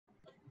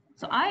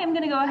So I am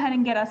going to go ahead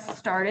and get us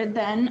started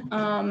then.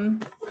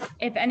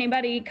 If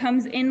anybody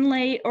comes in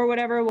late or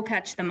whatever, we'll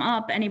catch them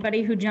up.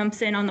 Anybody who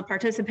jumps in on the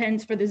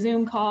participants for the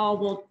Zoom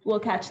call, we'll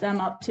catch them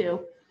up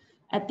too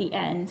at the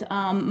end.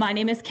 My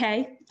name is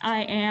Kay.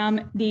 I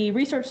am the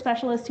research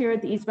specialist here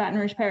at the East Baton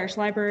Rouge Parish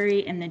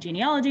Library in the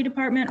Genealogy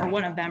department, or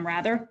one of them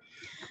rather.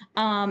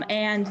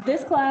 And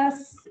this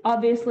class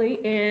obviously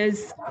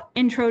is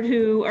intro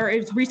to, or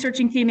is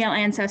researching female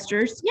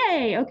ancestors.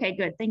 Yay, okay,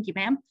 good, thank you,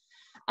 ma'am.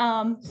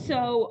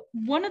 So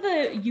one of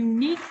the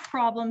unique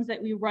problems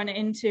that we run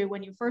into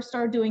when you first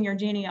start doing your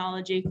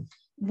genealogy,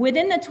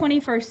 within the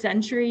 21st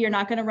century, you're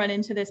not going to run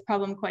into this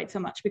problem quite so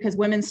much because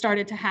women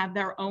started to have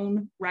their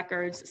own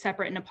records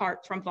separate and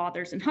apart from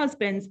fathers and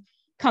husbands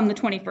come the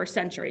 21st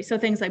century. So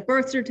things like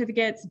birth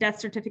certificates, death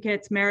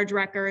certificates, marriage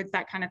records,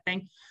 that kind of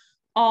thing,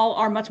 all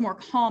are much more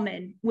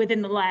common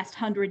within the last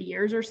 100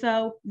 years or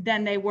so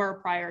than they were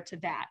prior to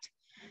that.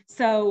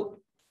 So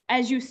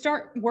as you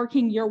start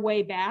working your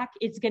way back,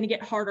 it's going to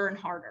get harder and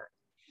harder.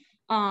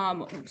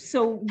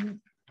 So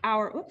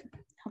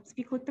helps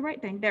me click the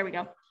right thing. There we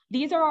go.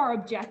 These are our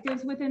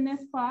objectives within this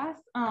class.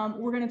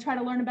 We're going to try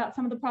to learn about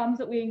some of the problems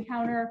that we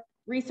encounter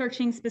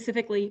researching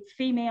specifically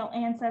female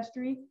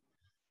ancestry,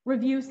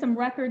 review some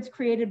records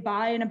created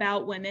by and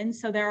about women.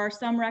 So there are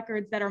some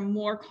records that are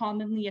more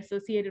commonly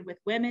associated with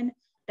women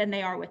than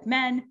they are with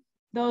men.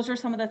 Those are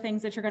some of the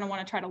things that you're going to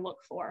want to try to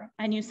look for.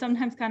 And you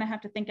sometimes kind of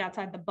have to think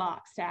outside the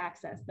box to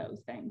access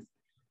those things.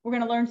 We're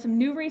going to learn some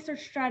new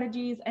research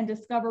strategies and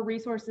discover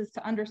resources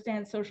to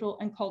understand social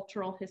and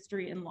cultural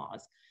history and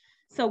laws.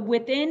 So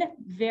within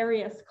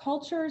various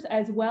cultures,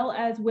 as well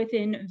as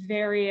within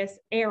various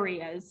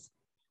areas,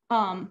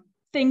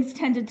 things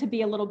tended to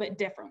be a little bit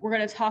different. We're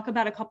going to talk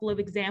about a couple of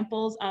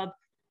examples of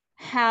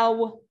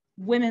how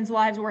women's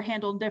lives were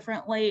handled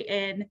differently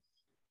in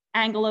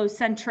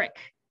Anglo-centric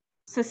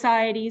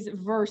societies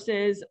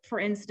versus, for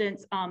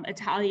instance,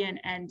 Italian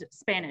and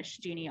Spanish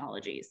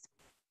genealogies.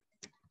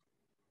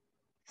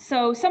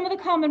 So some of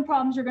the common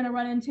problems you're going to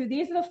run into,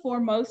 these are the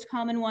four most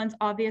common ones.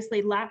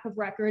 Obviously, lack of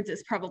records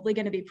is probably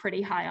going to be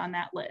pretty high on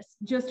that list.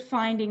 Just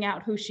finding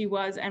out who she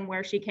was and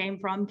where she came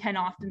from can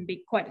often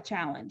be quite a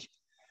challenge.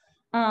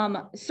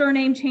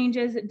 Surname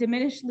changes,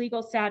 diminished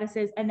legal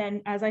statuses, and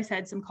then, as I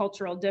said, some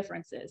cultural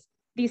differences.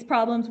 These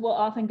problems will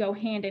often go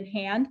hand in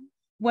hand.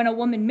 When a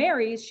woman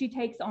marries, she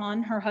takes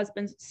on her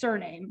husband's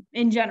surname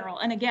in general.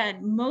 And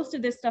again, most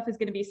of this stuff is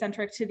going to be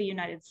centric to the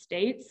United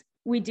States.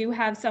 We do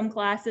have some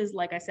classes,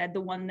 like I said, the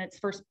one that's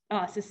for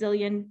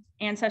Sicilian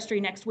ancestry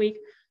next week.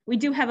 We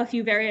do have a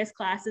few various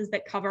classes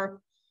that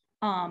cover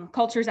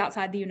cultures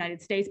outside the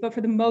United States, but for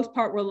the most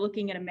part, we're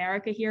looking at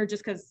America here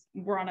just because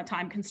we're on a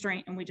time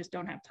constraint and we just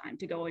don't have time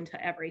to go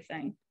into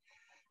everything.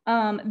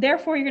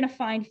 Therefore, you're going to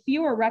find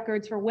fewer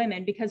records for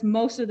women because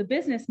most of the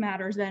business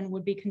matters then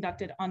would be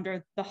conducted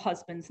under the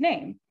husband's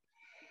name.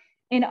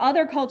 In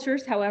other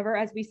cultures, however,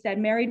 as we said,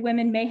 married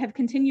women may have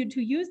continued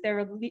to use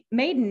their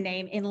maiden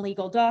name in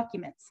legal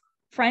documents.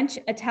 French,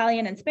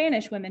 Italian, and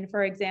Spanish women,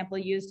 for example,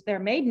 used their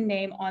maiden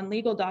name on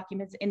legal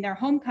documents in their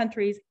home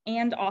countries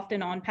and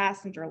often on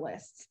passenger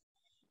lists.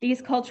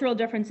 These cultural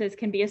differences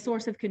can be a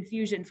source of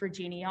confusion for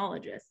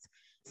genealogists.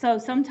 So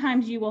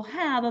sometimes you will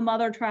have a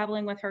mother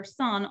traveling with her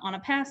son on a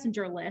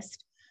passenger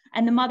list,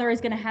 and the mother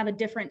is going to have a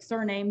different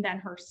surname than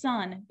her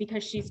son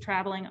because she's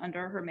traveling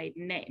under her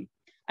maiden name.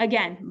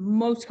 Again,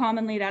 most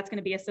commonly that's going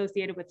to be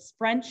associated with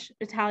French,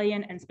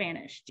 Italian, and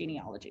Spanish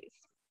genealogies.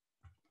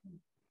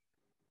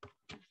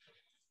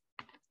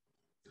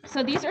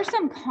 So these are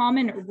some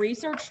common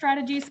research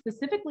strategies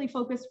specifically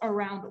focused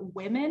around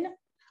women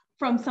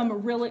from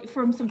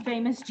some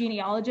famous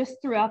genealogists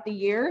throughout the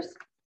years.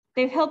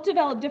 They've helped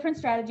develop different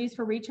strategies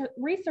for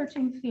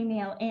researching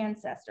female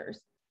ancestors.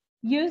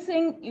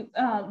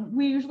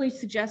 We usually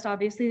suggest,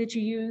 obviously, that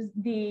you use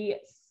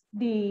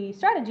the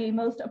strategy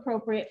most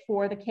appropriate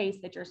for the case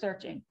that you're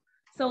searching.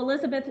 So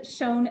Elizabeth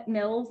Schoen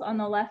Mills on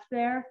the left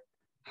there,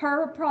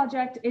 her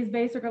project is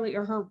basically,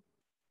 or her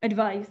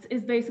advice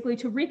is basically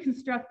to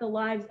reconstruct the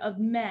lives of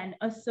men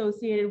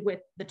associated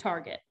with the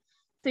target.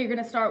 So you're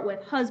going to start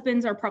with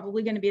husbands are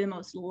probably going to be the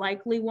most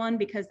likely one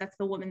because that's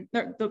the woman,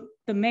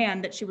 the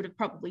man that she would have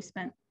probably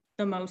spent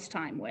the most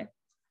time with.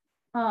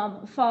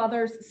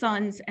 Fathers,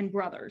 sons, and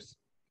brothers.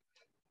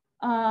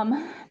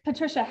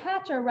 Patricia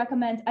Hatcher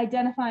recommends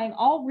identifying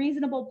all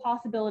reasonable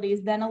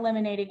possibilities, then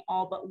eliminating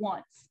all but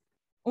one.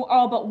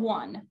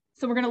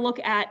 So we're going to look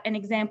at an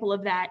example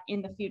of that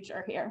in the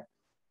future here.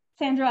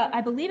 Sandra,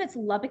 I believe it's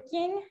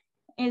Lubbock-King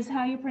is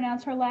how you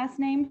pronounce her last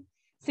name,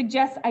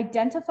 suggests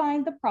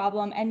identifying the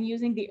problem and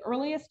using the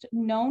earliest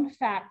known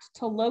fact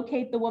to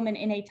locate the woman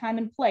in a time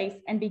and place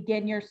and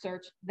begin your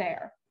search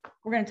there.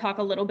 We're going to talk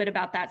a little bit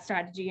about that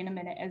strategy in a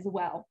minute as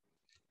well.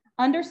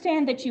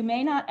 Understand that you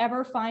may not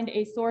ever find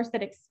a source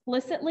that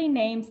explicitly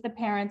names the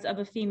parents of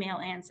a female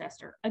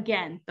ancestor.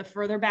 Again, the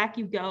further back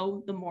you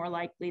go, the more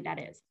likely that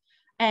is.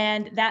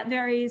 And that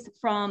varies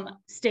from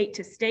state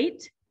to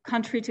state,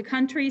 country to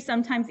country,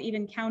 sometimes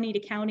even county to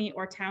county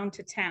or town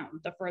to town,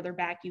 the further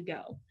back you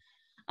go.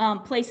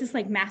 Places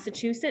like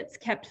Massachusetts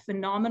kept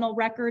phenomenal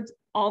records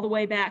all the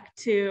way back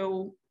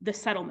to the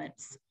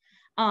settlements.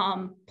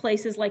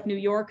 Places like New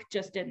York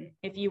just didn't.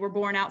 If you were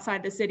born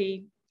outside the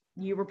city,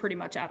 you were pretty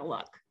much out of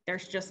luck.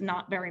 There's just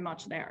not very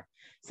much there.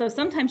 So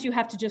sometimes you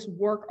have to just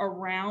work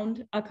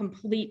around a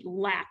complete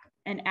lack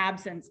and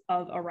absence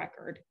of a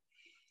record.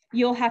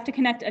 You'll have to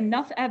connect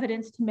enough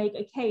evidence to make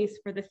a case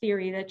for the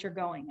theory that you're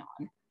going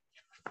on.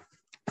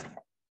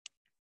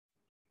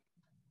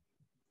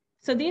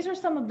 So these are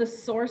some of the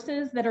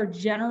sources that are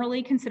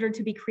generally considered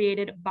to be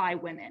created by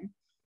women.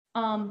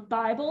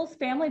 Bibles,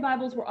 family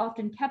Bibles were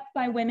often kept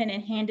by women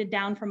and handed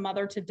down from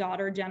mother to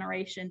daughter,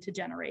 generation to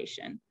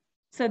generation.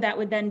 So that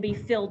would then be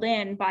filled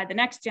in by the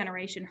next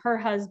generation, her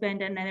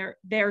husband and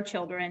their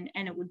children,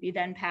 and it would be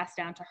then passed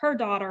down to her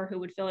daughter, who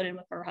would fill it in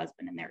with her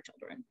husband and their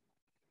children.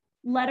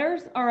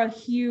 Letters are a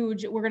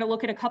huge, we're going to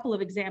look at a couple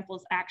of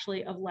examples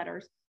actually of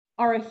letters,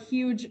 are a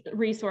huge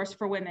resource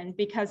for women,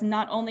 because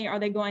not only are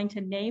they going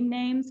to name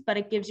names, but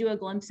it gives you a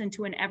glimpse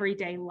into an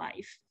everyday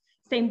life.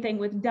 Same thing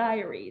with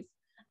diaries.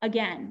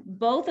 Again,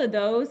 both of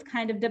those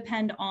kind of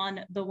depend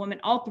on the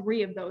woman. All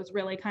three of those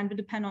really kind of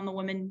depend on the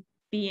woman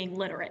being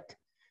literate.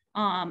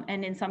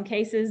 And in some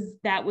cases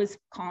that was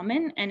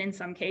common, and in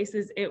some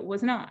cases it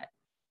was not.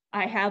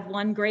 I have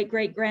one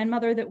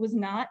great-great-grandmother that was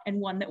not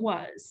and one that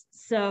was.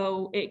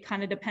 So it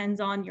kind of depends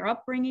on your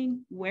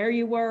upbringing, where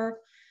you were,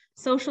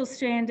 social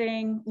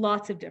standing,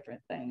 lots of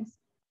different things.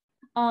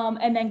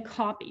 And then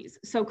copies.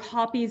 So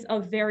copies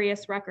of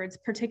various records,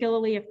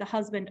 particularly if the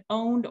husband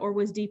owned or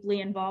was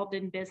deeply involved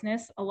in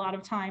business. A lot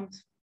of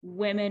times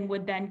women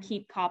would then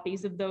keep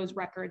copies of those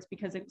records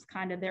because it was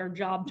kind of their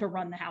job to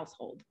run the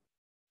household.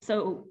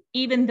 So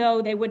even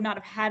though they would not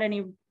have had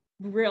any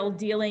real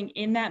dealing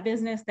in that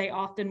business, they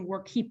often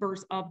were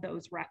keepers of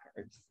those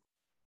records.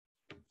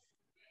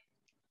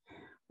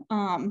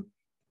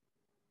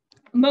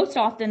 Most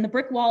often, the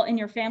brick wall in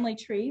your family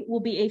tree will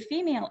be a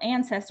female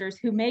ancestor's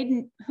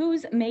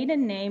whose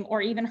maiden name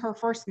or even her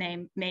first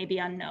name may be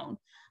unknown.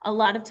 A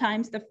lot of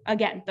times,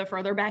 the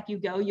further back you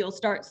go, you'll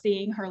start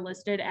seeing her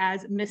listed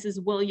as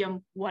Mrs.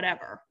 William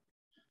whatever.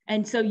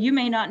 And so you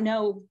may not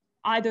know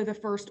either the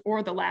first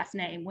or the last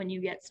name when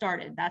you get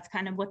started. That's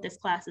kind of what this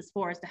class is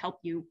for, is to help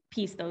you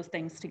piece those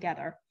things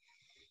together.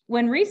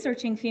 When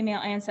researching female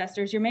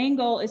ancestors, your main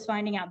goal is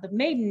finding out the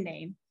maiden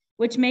name,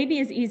 which may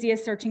be as easy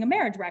as searching a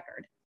marriage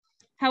record.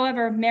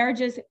 However,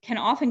 marriages can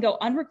often go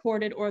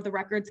unrecorded or the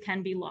records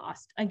can be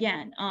lost.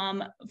 Again,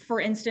 for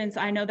instance,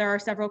 I know there are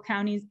several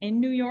counties in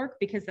New York,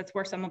 because that's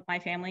where some of my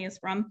family is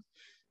from,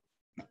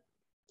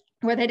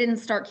 where they didn't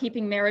start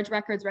keeping marriage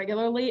records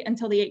regularly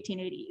until the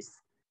 1880s.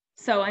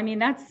 So, I mean,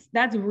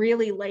 that's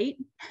really late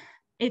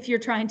if you're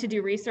trying to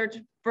do research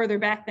further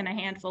back than a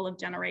handful of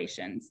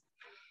generations.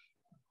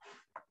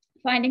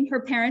 Finding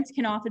her parents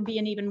can often be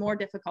an even more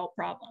difficult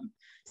problem.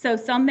 So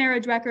some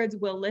marriage records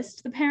will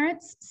list the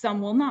parents, some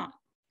will not.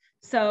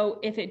 So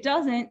if it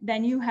doesn't,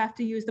 then you have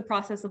to use the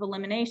process of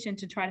elimination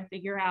to try to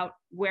figure out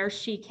where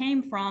she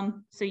came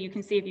from, so you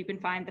can see if you can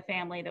find the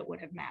family that would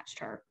have matched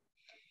her.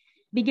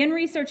 Begin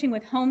researching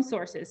with home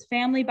sources,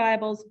 family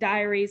Bibles,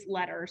 diaries,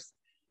 letters.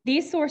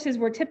 These sources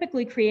were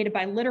typically created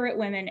by literate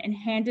women and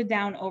handed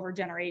down over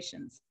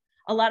generations.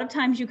 A lot of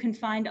times you can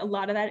find a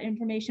lot of that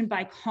information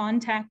by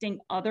contacting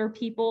other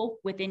people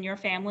within your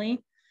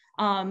family,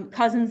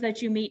 cousins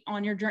that you meet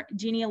on your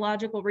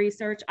genealogical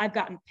research. I've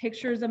gotten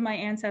pictures of my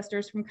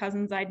ancestors from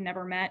cousins I'd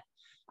never met.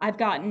 I've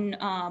gotten,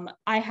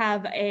 I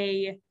have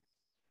a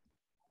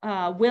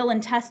will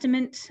and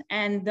testament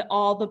and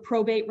all the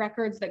probate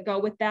records that go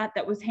with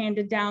that was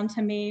handed down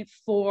to me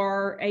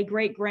for a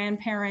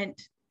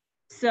great-grandparent.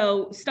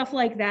 So stuff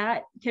like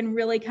that can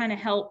really kind of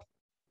help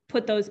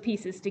put those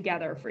pieces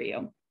together for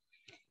you.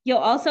 You'll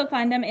also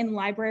find them in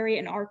library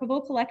and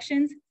archival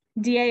collections.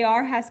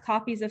 DAR has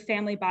copies of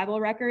family Bible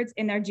records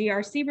in their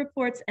GRC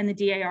reports and the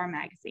DAR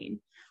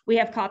magazine. We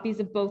have copies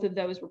of both of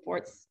those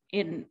reports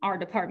in our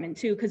department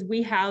too, because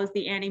we house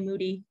the Annie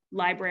Moody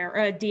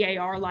library,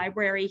 DAR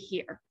library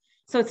here.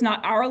 So it's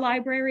not our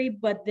library,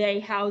 but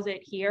they house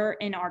it here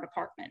in our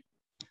department.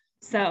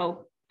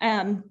 So,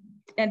 and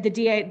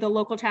the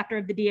local chapter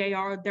of the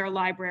DAR, their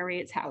library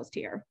is housed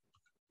here.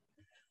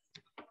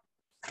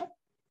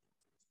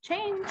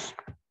 Change.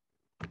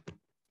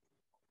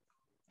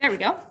 There we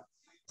go.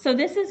 So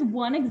this is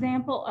one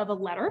example of a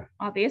letter,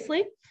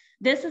 obviously.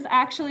 This is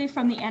actually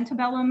from the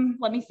antebellum,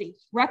 let me see,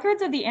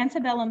 records of the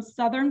antebellum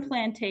Southern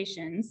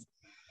plantations.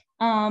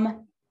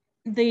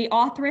 The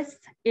authoress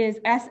is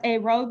S.A.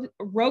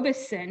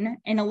 Robeson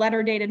in a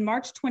letter dated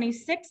March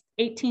 26,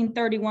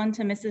 1831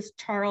 to Mrs.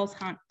 Charles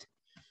Hunt.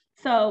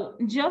 So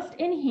just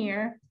in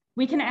here,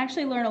 we can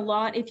actually learn a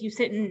lot if you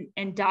sit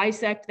and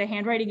dissect the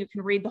handwriting. You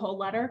can read the whole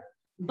letter.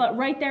 But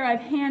right there,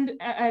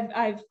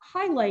 I've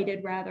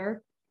highlighted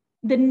rather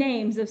the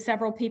names of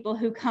several people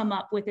who come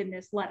up within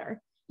this letter.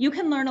 You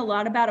can learn a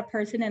lot about a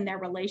person and their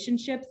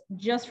relationships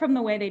just from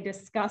the way they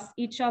discuss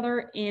each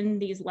other in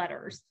these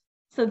letters.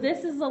 So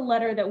this is a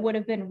letter that would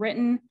have been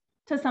written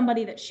to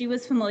somebody that she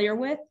was familiar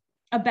with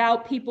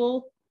about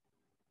people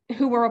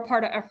who were a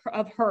part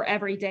of her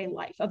everyday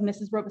life, of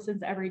Mrs.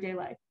 Robeson's everyday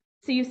life.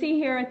 So you see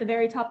here at the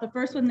very top, the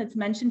first one that's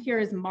mentioned here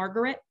is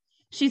Margaret.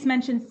 She's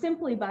mentioned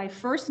simply by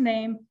first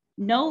name,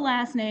 no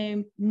last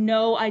name,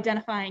 no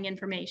identifying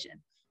information.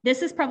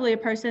 This is probably a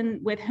person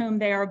with whom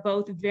they are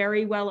both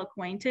very well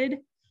acquainted.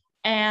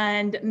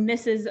 And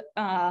Mrs.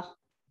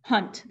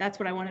 Hunt, that's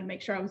what I wanted to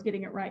make sure I was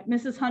getting it right.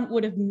 Mrs. Hunt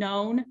would have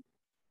known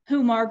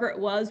who Margaret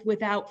was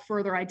without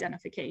further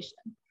identification.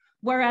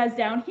 Whereas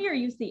down here,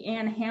 you see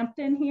Ann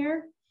Hampton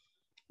here.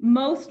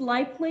 Most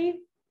likely,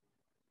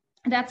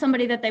 that's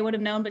somebody that they would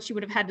have known, but she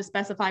would have had to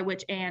specify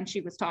which Ann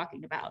she was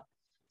talking about.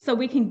 So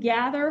we can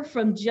gather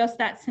from just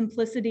that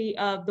simplicity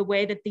of the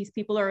way that these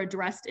people are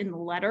addressed in the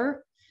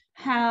letter,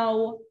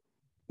 how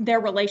their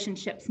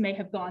relationships may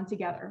have gone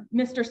together.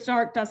 Mr.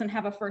 Stark doesn't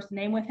have a first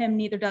name with him,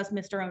 neither does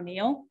Mr.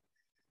 O'Neill.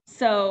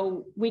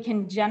 So we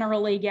can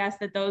generally guess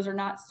that those are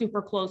not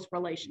super close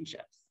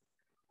relationships.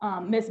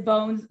 Miss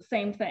Bones,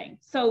 same thing.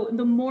 So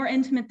the more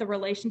intimate the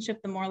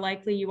relationship, the more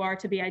likely you are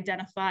to be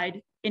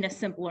identified in a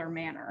simpler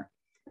manner.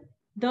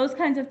 Those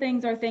kinds of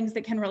things are things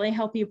that can really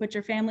help you put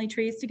your family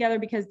trees together,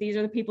 because these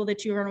are the people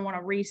that you're going to want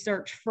to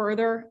research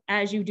further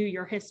as you do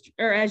your history,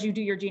 or as you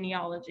do your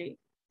genealogy.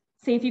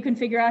 See if you can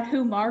figure out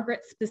who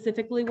Margaret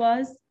specifically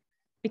was,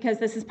 because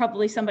this is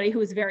probably somebody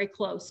who is very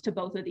close to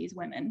both of these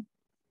women.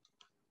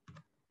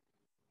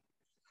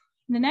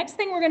 The next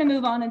thing we're going to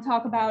move on and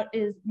talk about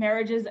is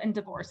marriages and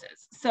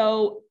divorces.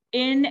 So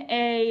in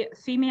a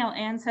female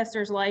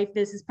ancestor's life,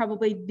 this is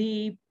probably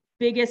the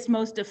biggest,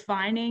 most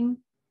defining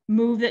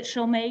move that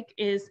she'll make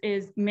is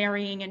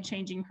marrying and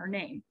changing her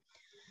name.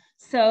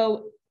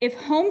 So if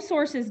home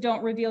sources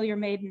don't reveal your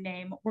maiden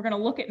name, we're going to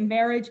look at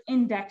marriage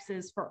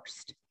indexes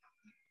first.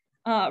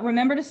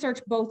 Remember to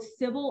search both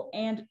civil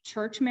and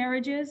church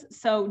marriages.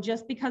 So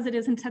just because it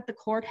isn't at the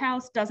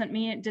courthouse doesn't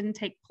mean it didn't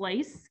take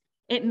place.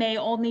 It may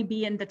only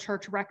be in the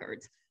church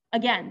records.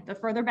 Again, the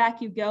further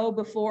back you go,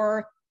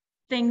 before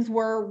things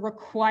were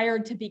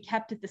required to be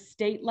kept at the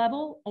state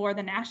level or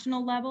the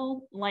national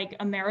level, like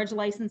a marriage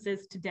license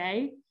is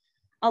today,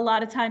 a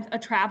lot of times a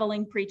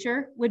traveling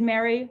preacher would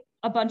marry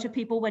a bunch of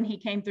people when he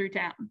came through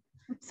town.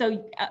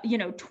 So,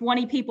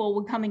 20 people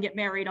would come and get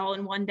married all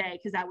in one day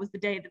because that was the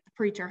day that the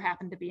preacher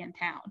happened to be in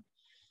town.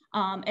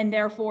 And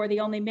therefore, the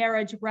only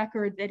marriage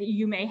record that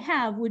you may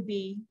have would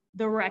be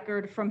the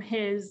record from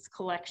his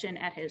collection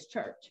at his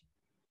church.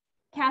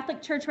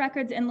 Catholic church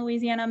records in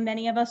Louisiana,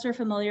 many of us are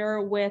familiar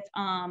with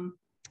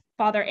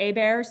Father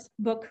Hebert's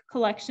book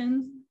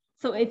collections.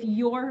 So if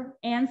your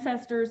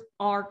ancestors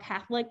are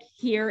Catholic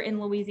here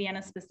in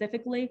Louisiana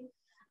specifically,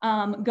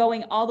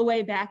 going all the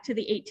way back to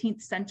the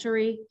 18th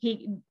century,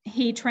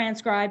 he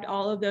transcribed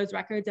all of those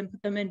records and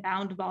put them in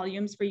bound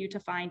volumes for you to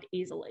find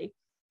easily.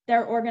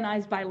 They're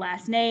organized by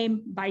last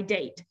name, by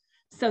date.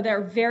 So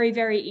they're very,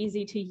 very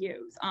easy to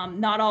use.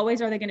 Not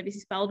always are they going to be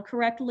spelled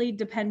correctly,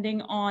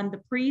 depending on the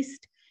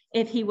priest.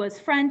 If he was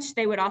French,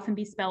 they would often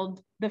be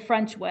spelled the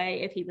French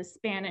way. If he was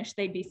Spanish,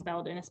 they'd be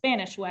spelled in a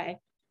Spanish way.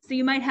 So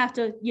you might have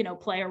to,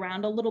 play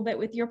around a little bit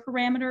with your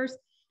parameters,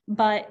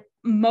 but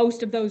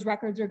most of those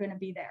records are going to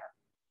be there.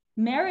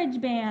 Marriage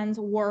banns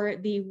were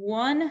the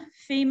one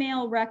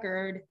female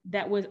record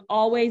that was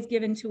always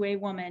given to a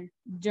woman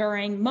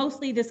during,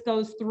 mostly this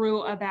goes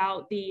through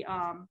about the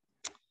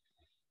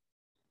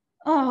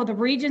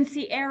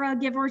Regency era,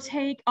 give or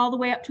take, all the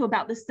way up to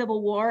about the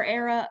Civil War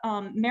era.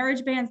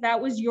 Marriage banns,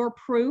 that was your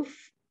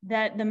proof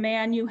that the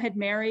man you had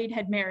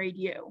married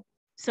you.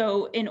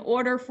 So in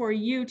order for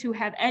you to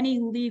have any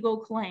legal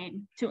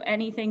claim to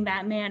anything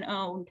that man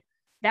owned,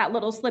 that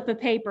little slip of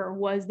paper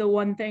was the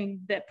one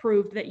thing that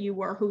proved that you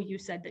were who you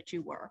said that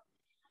you were.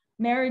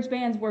 Marriage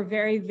banns were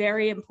very,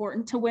 very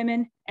important to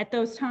women at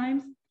those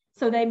times.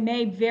 So they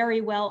may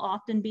very well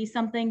often be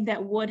something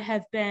that would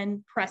have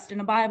been pressed in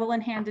a Bible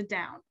and handed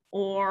down,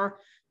 or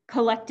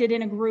collected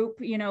in a group,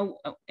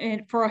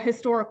 for a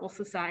historical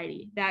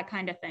society, that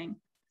kind of thing.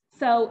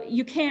 So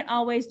you can't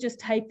always just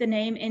type the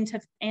name into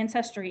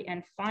Ancestry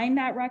and find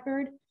that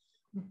record.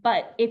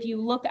 But if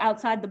you look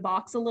outside the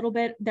box a little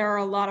bit, there are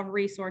a lot of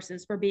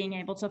resources for being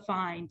able to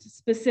find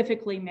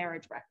specifically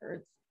marriage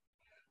records.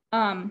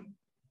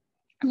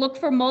 Look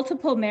for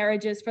multiple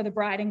marriages for the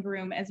bride and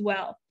groom as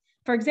well.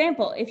 For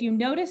example, if you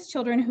notice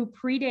children who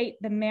predate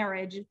the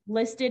marriage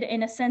listed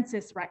in a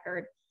census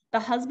record, the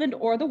husband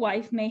or the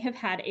wife may have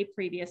had a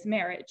previous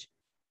marriage.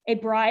 A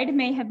bride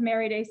may have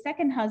married a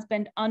second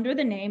husband under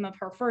the name of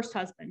her first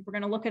husband. We're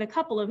going to look at a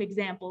couple of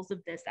examples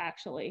of this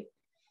actually.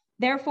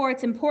 Therefore,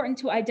 it's important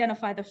to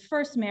identify the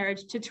first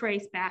marriage to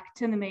trace back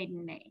to the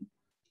maiden name.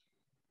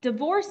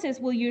 Divorces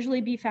will usually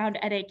be found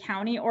at a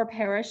county or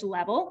parish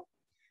level,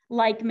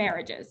 like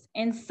marriages.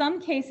 In some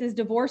cases,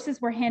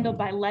 divorces were handled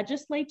by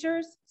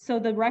legislatures, so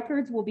the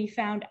records will be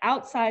found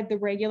outside the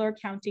regular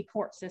county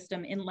court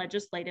system in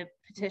legislative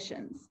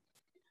petitions.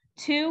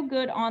 Two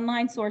good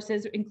online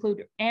sources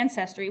include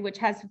Ancestry, which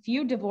has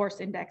few divorce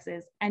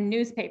indexes, and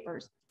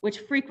newspapers, which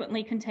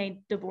frequently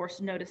contain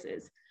divorce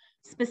notices.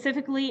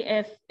 Specifically,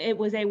 if it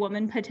was a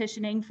woman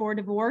petitioning for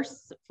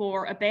divorce,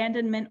 for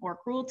abandonment or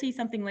cruelty,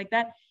 something like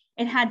that,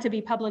 it had to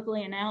be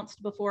publicly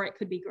announced before it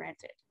could be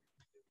granted.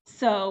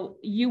 So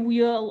you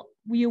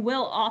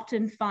will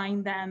often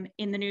find them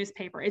in the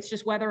newspaper. It's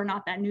just whether or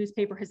not that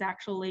newspaper has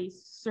actually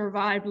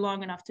survived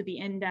long enough to be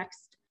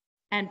indexed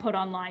and put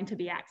online to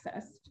be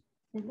accessed.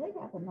 Did they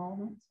have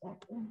annulments back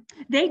then?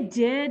 They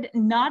did,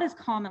 not as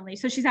commonly.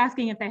 So she's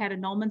asking if they had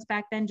annulments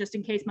back then, just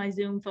in case my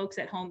Zoom folks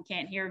at home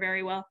can't hear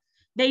very well.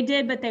 They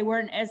did, but they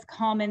weren't as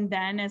common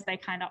then as they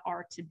kind of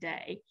are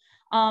today.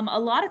 A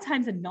lot of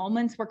times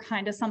annulments were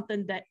kind of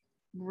something that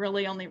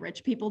really only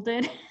rich people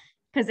did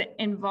because it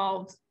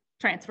involved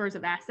transfers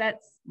of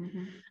assets.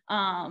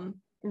 Mm-hmm.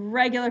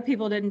 Regular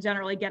people didn't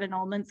generally get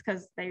annulments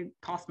because they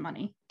cost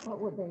money. What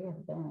would they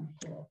have done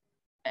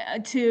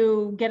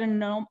to get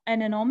an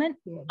annulment?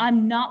 Yeah.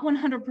 I'm not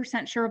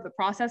 100% sure of the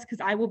process,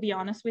 because I will be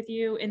honest with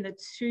you, in the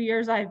 2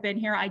 years I've been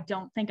here, I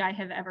don't think I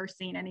have ever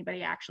seen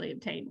anybody actually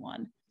obtain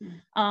one.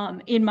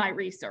 In my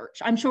research.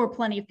 I'm sure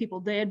plenty of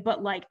people did,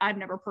 but like I've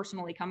never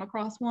personally come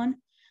across one.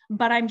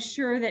 But I'm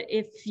sure that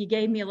if you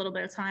gave me a little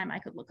bit of time, I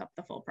could look up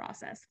the full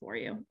process for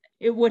you.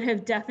 It would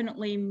have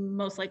definitely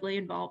most likely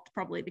involved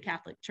probably the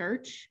Catholic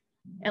Church,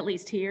 at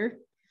least here.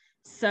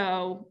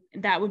 So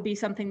that would be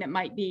something that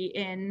might be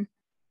in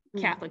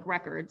Catholic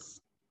records.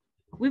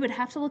 We would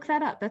have to look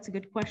that up. That's a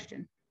good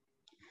question.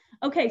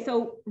 Okay,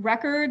 so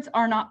records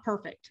are not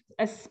perfect,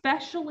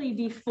 especially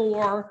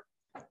before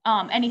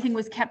anything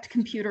was kept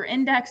computer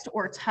indexed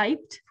or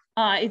typed.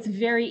 It's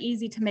very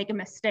easy to make a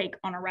mistake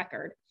on a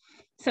record.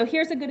 So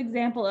here's a good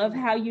example of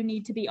how you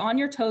need to be on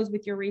your toes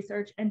with your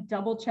research and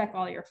double check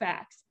all your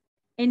facts.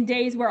 In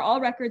days where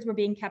all records were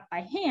being kept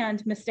by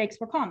hand, mistakes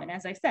were common,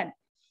 as I said.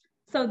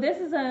 So this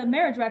is a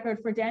marriage record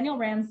for Daniel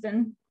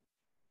Ramsden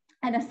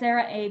and a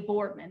Sarah Ann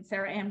Boardman.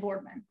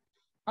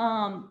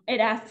 It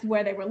asks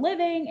where they were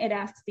living. It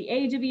asks the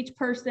age of each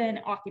person,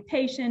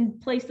 occupation,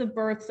 place of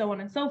birth, so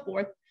on and so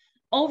forth.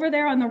 Over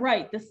there on the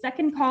right, the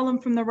second column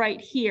from the right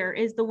here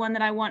is the one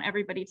that I want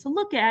everybody to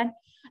look at.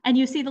 And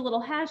you see the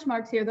little hash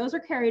marks here. Those are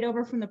carried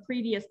over from the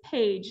previous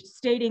page,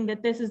 stating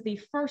that this is the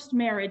first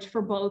marriage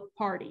for both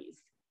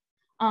parties.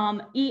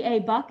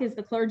 E.A. Buck is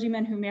the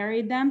clergyman who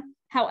married them.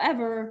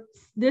 However,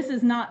 this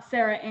is not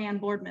Sarah Ann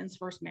Boardman's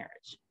first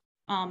marriage.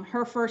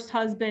 Her first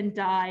husband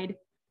died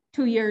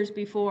 2 years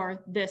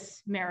before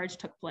this marriage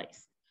took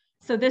place.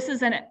 So this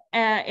is an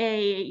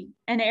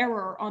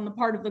error on the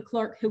part of the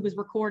clerk who was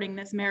recording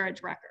this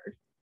marriage record.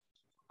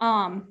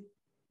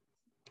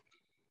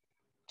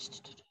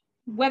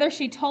 Whether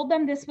she told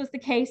them this was the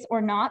case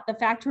or not, the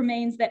fact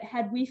remains that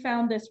had we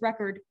found this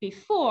record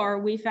before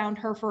we found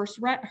her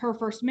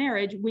first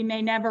marriage, we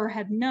may never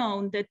have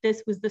known that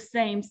this was the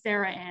same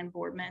Sarah Ann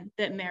Boardman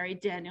that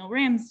married Daniel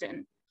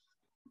Ramsden.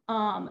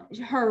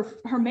 Her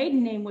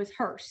maiden name was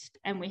Hurst,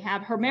 and we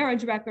have her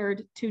marriage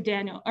record to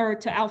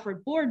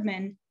Alfred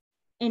Boardman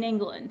in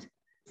England.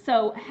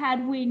 So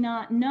had we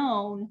not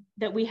known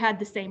that we had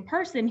the same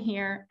person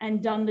here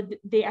and done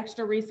the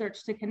extra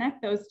research to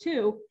connect those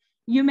two,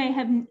 you may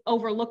have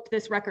overlooked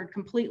this record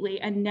completely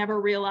and never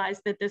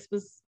realized that this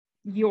was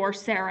your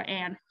Sarah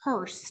Ann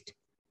Hurst.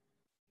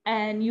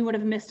 And you would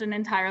have missed an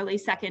entire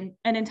second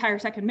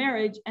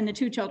marriage and the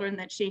 2 children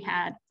that she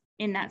had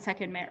in that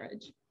second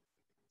marriage.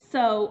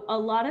 So a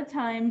lot of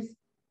times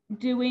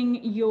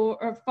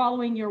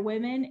following your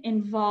women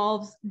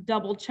involves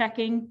double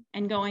checking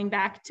and going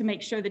back to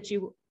make sure that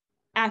you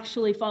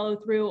actually follow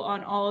through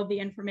on all of the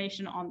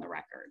information on the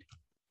record.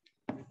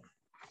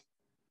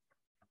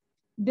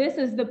 This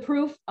is the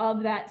proof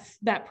of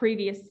that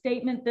previous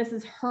statement. This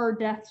is her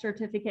death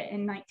certificate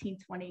in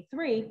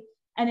 1923,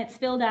 and it's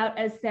filled out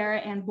as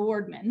Sarah Ann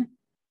Boardman,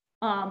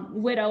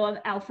 widow of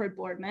Alfred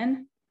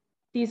Boardman.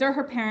 These are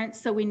her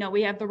parents, so we know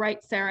we have the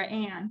right Sarah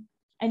Ann.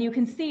 And you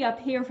can see up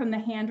here from the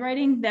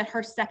handwriting that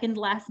her second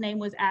last name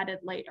was added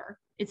later.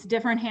 It's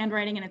different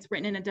handwriting and it's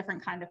written in a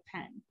different kind of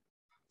pen.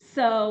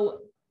 So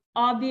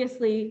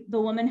obviously the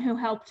woman who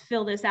helped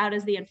fill this out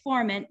as the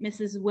informant,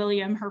 Mrs.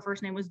 William, her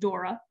first name was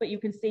Dora, but you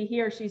can see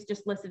here she's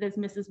just listed as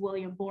Mrs.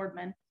 William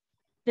Boardman.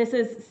 This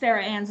is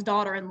Sarah Ann's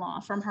daughter-in-law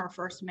from her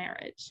first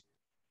marriage.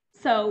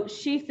 So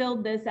she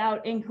filled this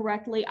out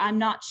incorrectly. I'm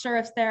not sure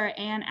if Sarah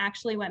Ann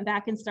actually went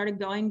back and started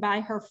going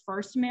by her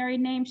first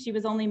married name. She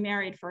was only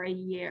married for a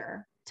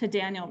year to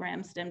Daniel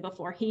Ramsden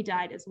before he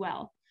died as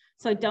well.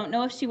 So I don't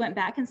know if she went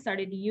back and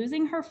started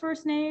using her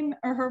first name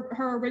or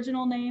her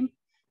original name,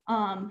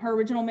 her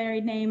original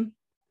married name,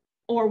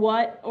 or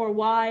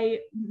why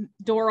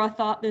Dora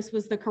thought this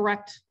was the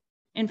correct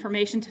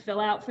information to fill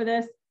out for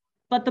this.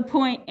 But the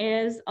point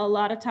is, a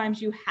lot of times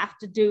you have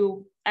to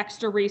do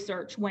extra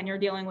research when you're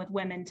dealing with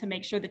women to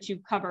make sure that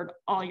you've covered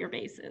all your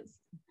bases.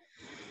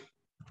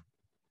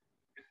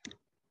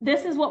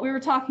 This is what we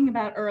were talking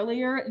about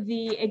earlier,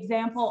 the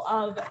example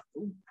of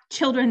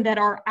children that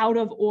are out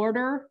of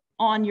order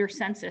on your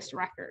census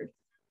record.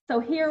 So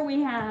here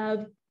we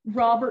have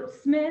Robert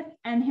Smith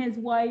and his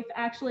wife.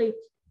 Actually,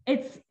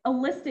 it's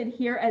listed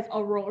here as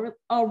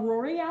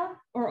Aurelia.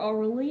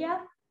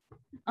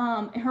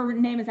 Her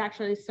name is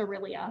actually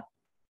Cerilia.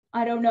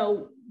 I don't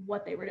know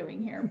what they were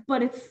doing here,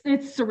 but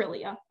it's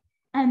Cerilia.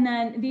 And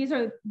then these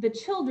are the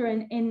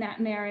children in that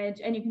marriage.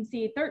 And you can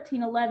see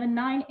 13, 11,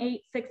 9,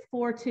 8, 6,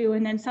 4, 2,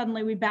 and then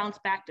suddenly we bounce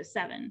back to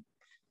 7.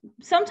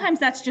 Sometimes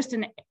that's just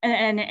an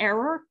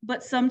error,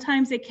 but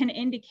sometimes it can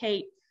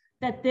indicate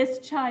that this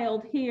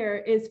child here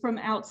is from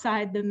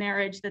outside the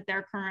marriage that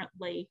the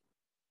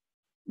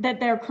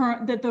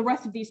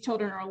rest of these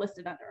children are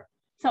listed under.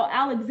 So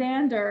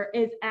Alexander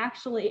is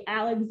actually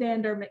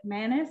Alexander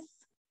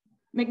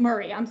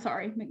McMurray.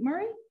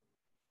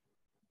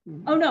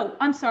 Oh no,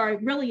 I'm sorry,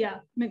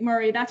 Rillia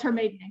McMurray, that's her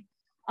maiden name.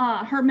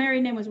 Her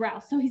married name was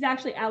Rouse. So he's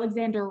actually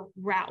Alexander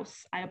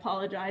Rouse. I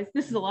apologize.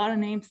 This is a lot of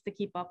names to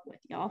keep up with,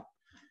 y'all.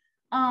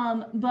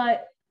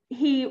 But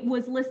he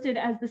was listed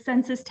as the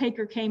census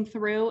taker came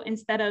through.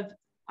 Instead of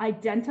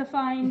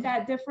identifying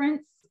that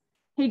difference,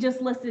 he just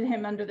listed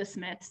him under the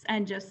Smiths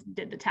and just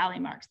did the tally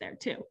marks there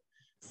too.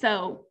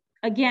 So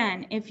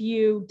again, if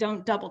you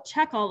don't double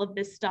check all of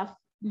this stuff,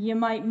 you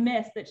might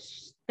miss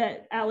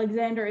that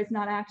Alexander is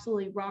not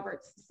actually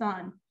Robert's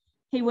son.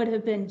 He would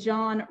have been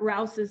John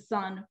Rouse's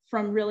son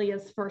from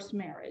Rillia's first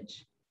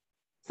marriage.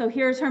 So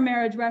here's her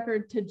marriage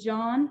record to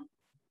John,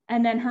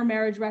 and then her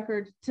marriage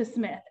record to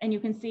Smith. And you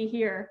can see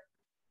here,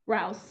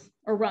 Rouse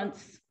or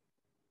Runce.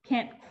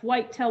 Can't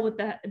quite tell what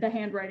the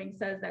handwriting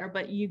says there,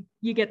 but you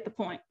get the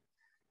point.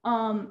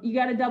 You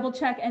got to double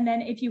check. And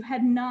then if you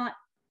had not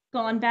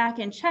gone back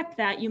and checked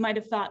that, you might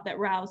have thought that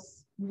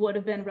Rouse would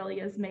have been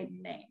Rillia's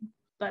maiden name,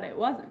 but it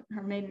wasn't.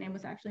 Her maiden name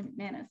was actually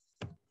McManus.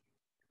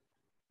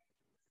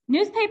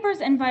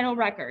 Newspapers and vital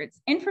records.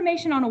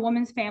 Information on a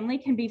woman's family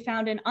can be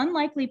found in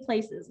unlikely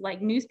places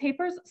like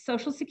newspapers,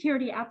 social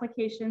security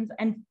applications,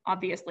 and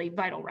obviously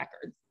vital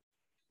records.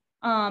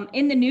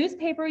 In the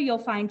newspaper, you'll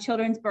find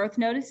children's birth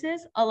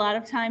notices. A lot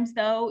of times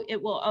though,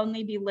 it will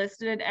only be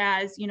listed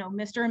as,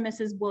 Mr. and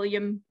Mrs.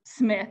 William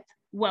Smith,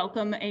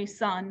 welcome a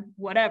son,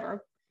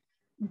 whatever.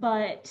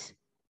 But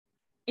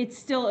it's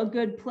still a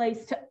good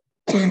place to,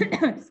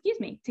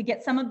 to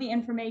get some of the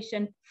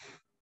information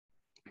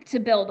to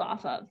build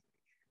off of.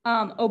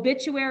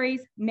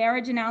 Obituaries,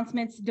 marriage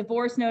announcements,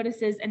 divorce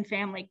notices, and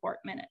family court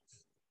minutes.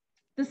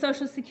 The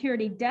Social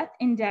Security Death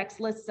Index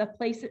lists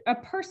a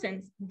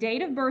person's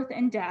date of birth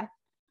and death,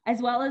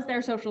 as well as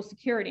their Social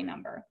Security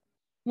number.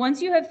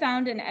 Once you have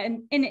found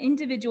an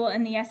individual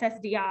in the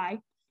SSDI,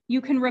 you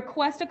can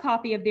request a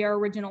copy of their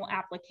original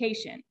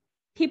application.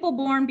 People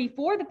born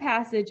before the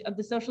passage of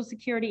the Social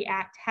Security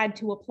Act had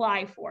to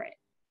apply for it.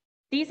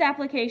 These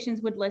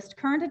applications would list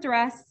current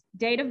address,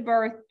 date of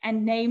birth,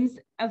 and names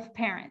of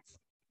parents.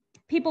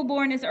 People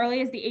born as early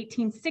as the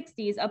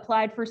 1860s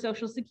applied for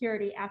Social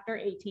Security after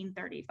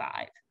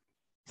 1835.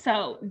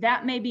 So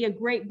that may be a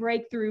great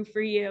breakthrough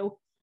for you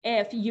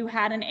if you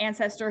had an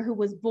ancestor who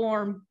was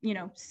born,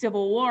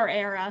 Civil War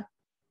era,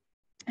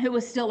 who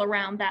was still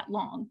around that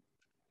long.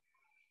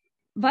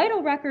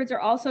 Vital records are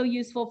also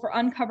useful for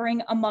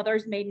uncovering a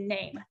mother's maiden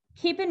name.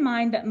 Keep in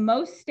mind that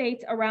most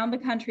states around the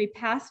country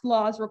passed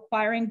laws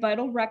requiring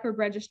vital record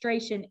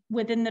registration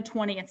within the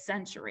 20th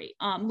century.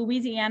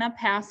 Louisiana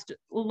passed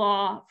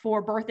law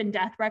for birth and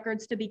death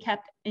records to be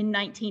kept in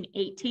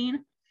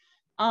 1918,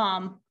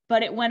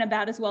 but it went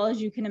about as well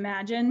as you can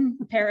imagine,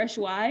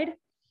 parish-wide.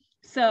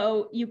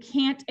 So you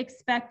can't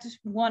expect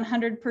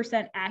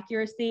 100%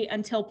 accuracy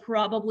until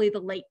probably the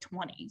late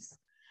 20s.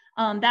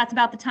 That's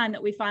about the time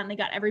that we finally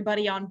got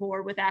everybody on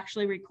board with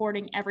actually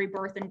recording every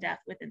birth and death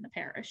within the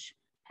parish.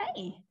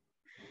 Hey,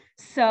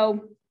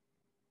 so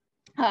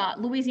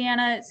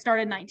Louisiana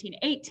started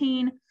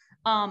 1918.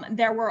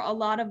 There were a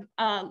lot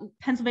of,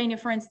 Pennsylvania,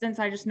 for instance,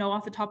 I just know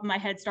off the top of my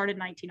head, started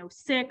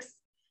 1906.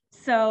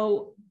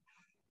 So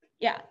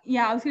yeah,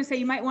 I was gonna say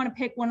you might wanna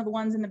pick one of the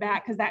ones in the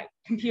back because that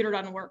computer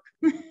doesn't work.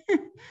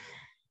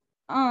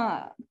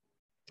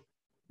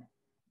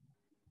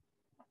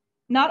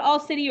 Not all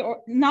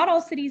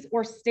cities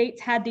or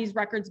states had these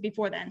records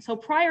before then. So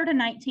prior to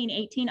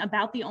 1918,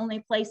 about the only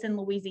place in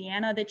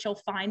Louisiana that you'll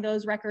find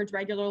those records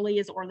regularly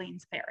is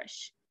Orleans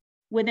Parish,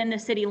 within the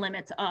city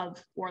limits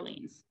of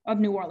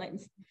New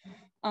Orleans.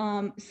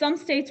 Some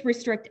states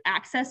restrict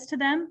access to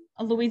them.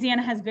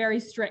 Louisiana has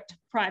very strict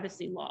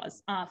privacy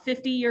laws.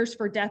 50 years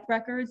for death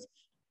records.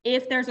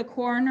 If there's a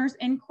coroner's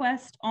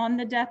inquest on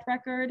the death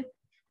record,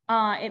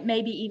 it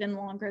may be even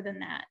longer than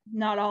that.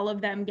 Not all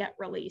of them get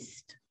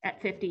released at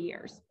 50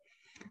 years.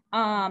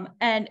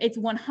 And it's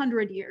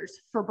 100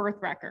 years for birth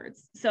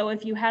records. So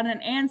if you had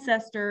an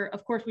ancestor,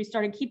 of course, we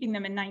started keeping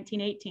them in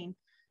 1918.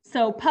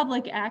 So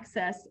public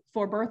access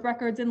for birth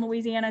records in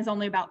Louisiana is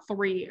only about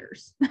 3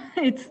 years.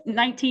 It's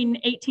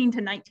 1918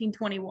 to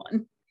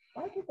 1921.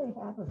 Why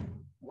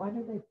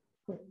did they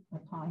put a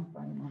time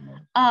frame on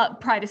this?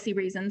 Privacy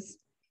reasons.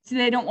 So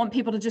they don't want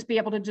people to just be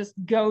able to just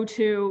go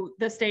to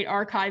the state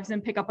archives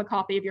and pick up a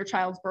copy of your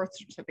child's birth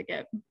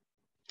certificate.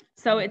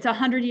 So it's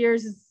 100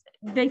 years.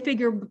 They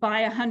figure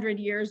by 100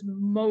 years,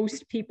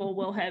 most people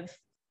will have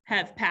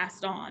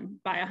passed on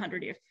by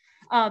 100 years.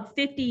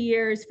 50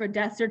 years for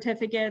death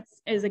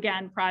certificates is,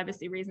 again,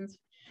 privacy reasons.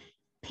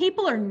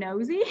 people are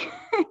nosy.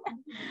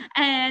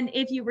 And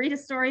if you read a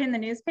story in the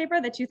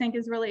newspaper that you think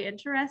is really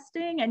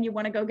interesting and you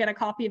want to go get a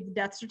copy of the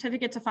death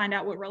certificate to find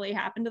out what really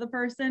happened to the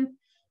person,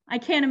 I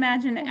can't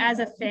imagine as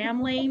a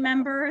family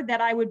member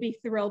that I would be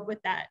thrilled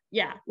with that.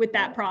 Yeah, with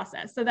that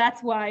process. So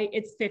that's why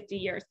it's 50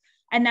 years.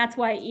 And that's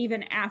why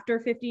even after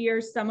 50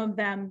 years, some of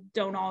them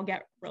don't all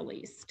get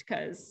released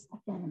because,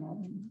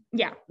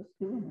 yeah.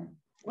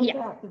 What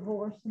about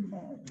divorce and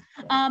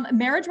marriage?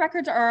 Marriage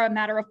records are a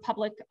matter of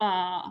public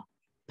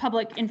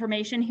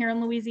information here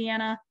in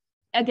Louisiana.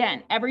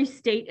 Again, every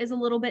state is a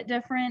little bit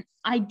different.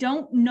 I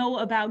don't know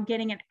about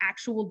getting an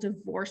actual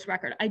divorce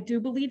record. I do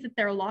believe that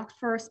they're locked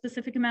for a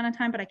specific amount of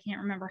time, but I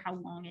can't remember how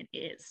long it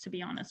is, to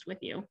be honest with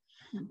you.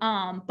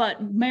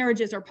 But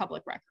marriages are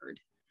public record.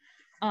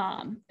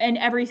 And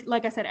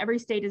like I said, every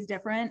state is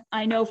different.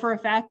 I know for a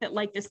fact that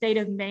like the state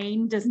of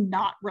Maine does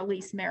not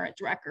release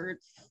marriage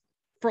records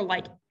for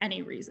like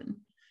any reason.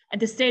 And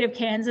the state of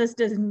Kansas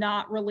does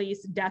not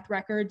release death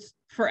records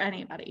for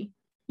anybody.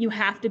 You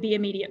have to be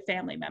immediate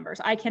family members.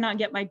 I cannot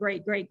get my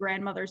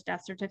great-great-grandmother's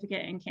death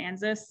certificate in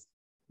Kansas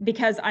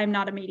because I'm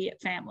not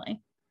immediate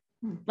family.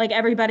 Like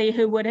everybody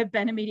who would have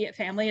been immediate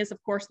family is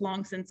of course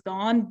long since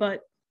gone, but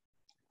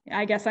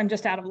I guess I'm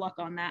just out of luck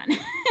on that.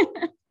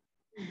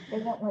 They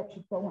won't let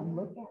you go and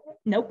look at it?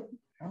 Nope.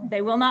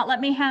 They will not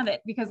let me have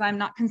it because I'm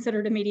not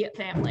considered immediate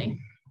family.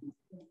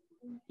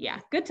 Yeah,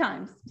 good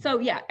times. So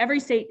yeah, every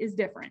state is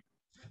different.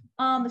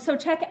 So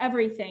check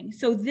everything.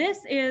 So this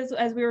is,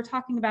 as we were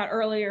talking about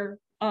earlier,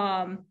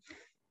 an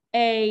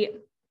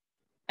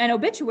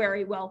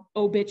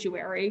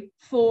obituary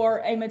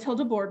for a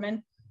Matilda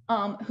Boardman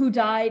who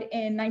died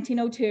in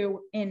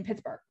 1902 in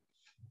Pittsburgh.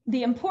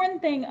 The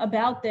important thing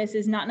about this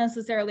is not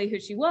necessarily who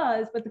she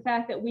was, but the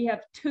fact that we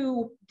have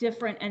two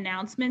different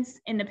announcements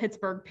in the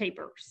Pittsburgh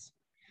papers.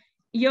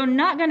 You're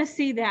not going to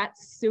see that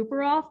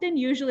super often.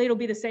 Usually it'll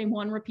be the same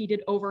one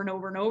repeated over and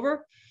over and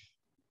over.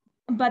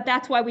 But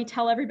that's why we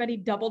tell everybody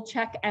double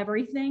check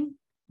everything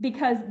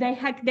because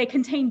they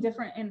contain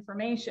different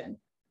information.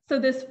 So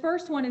this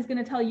first one is going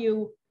to tell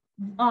you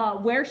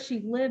where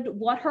she lived,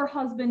 what her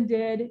husband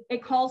did.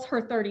 It calls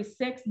her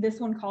 36. This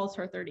one calls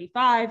her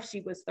 35.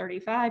 She was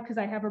 35 because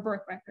I have her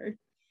birth record.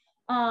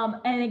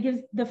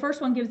 And the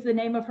first one gives the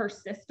name of her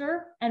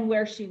sister and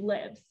where she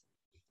lives.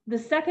 The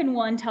second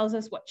one tells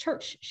us what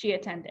church she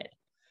attended.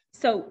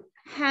 So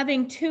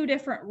having two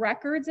different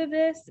records of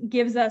this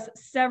gives us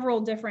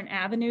several different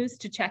avenues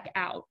to check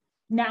out.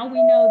 Now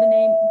we know the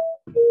name.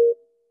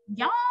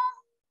 Y'all.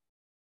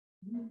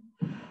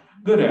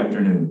 Good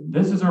afternoon.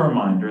 This is a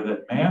reminder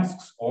that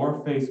masks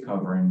or face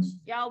coverings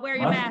Y'all wear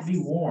your masks. Must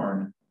be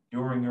worn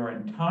during your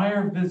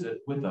entire visit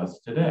with us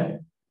today.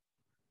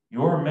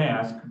 Your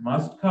mask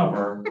must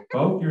cover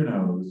both your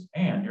nose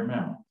and your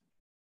mouth.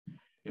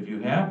 If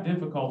you have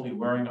difficulty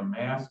wearing a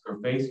mask or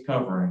face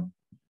covering,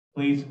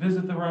 please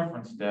visit the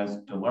reference desk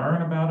to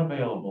learn about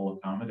available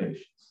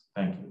accommodations.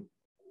 Thank you.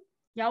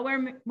 Y'all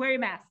wear your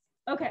mask.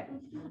 Okay.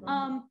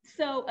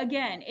 So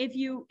again, if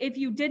you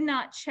did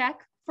not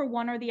check for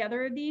one or the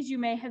other of these, you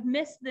may have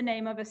missed the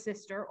name of a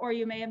sister, or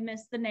you may have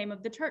missed the name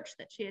of the church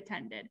that she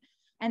attended.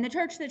 And the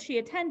church that she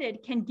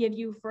attended can give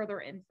you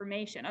further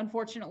information.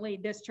 Unfortunately,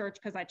 this church,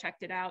 because I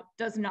checked it out,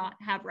 does not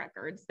have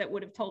records that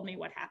would have told me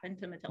what happened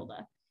to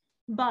Matilda,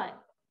 but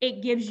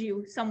it gives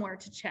you somewhere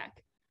to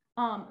check.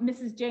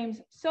 Mrs.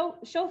 James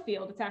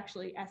Schofield, it's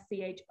actually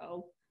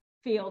S-C-H-O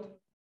Field,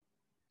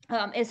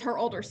 is her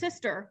older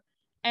sister.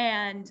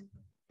 And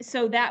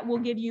so that will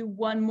give you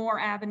one more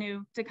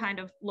avenue to kind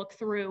of look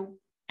through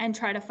and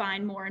try to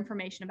find more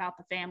information about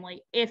the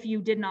family if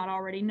you did not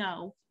already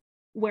know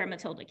where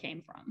Matilda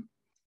came from.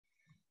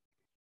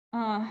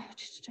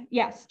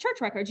 Yes,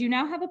 church records. You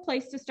now have a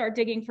place to start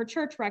digging for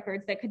church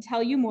records that could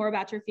tell you more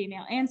about your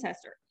female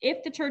ancestor.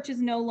 If the church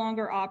is no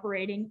longer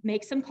operating,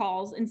 make some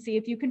calls and see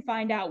if you can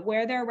find out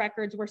where their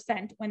records were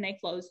sent when they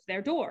closed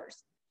their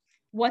doors.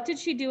 What did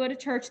she do at a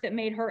church that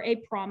made her a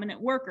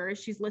prominent worker?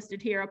 She's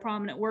listed here, a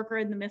prominent worker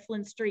in the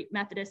Mifflin Street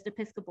Methodist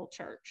Episcopal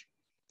Church.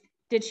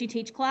 Did she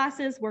teach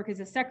classes, work as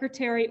a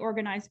secretary,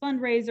 organize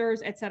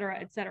fundraisers, et cetera,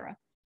 et cetera?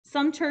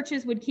 Some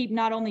churches would keep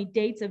not only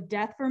dates of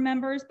death for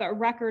members, but a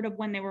record of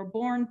when they were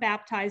born,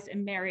 baptized,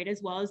 and married,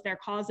 as well as their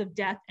cause of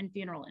death and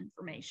funeral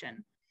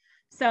information.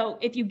 So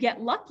if you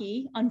get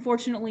lucky,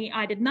 unfortunately,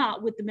 I did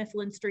not with the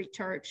Mifflin Street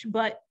Church,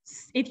 but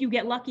if you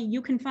get lucky,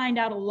 you can find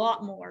out a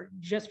lot more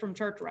just from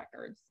church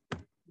records.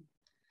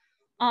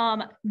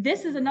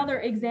 This is another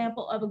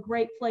example of a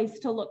great place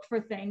to look for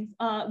things,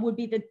 would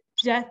be the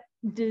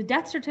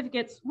death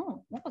certificates.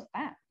 Oh, what was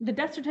that? The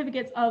death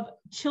certificates of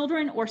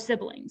children or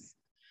siblings.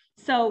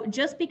 So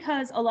just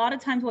because a lot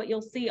of times what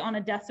you'll see on a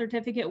death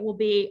certificate will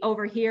be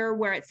over here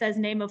where it says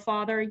name of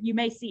father, you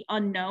may see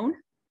unknown,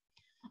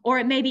 or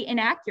it may be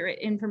inaccurate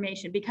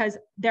information because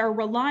they're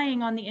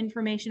relying on the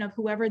information of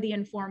whoever the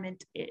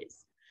informant is.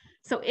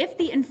 So if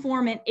the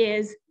informant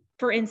is,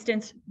 for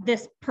instance,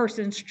 this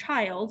person's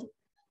child,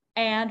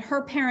 and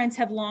her parents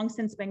have long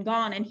since been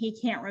gone and he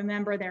can't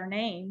remember their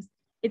names,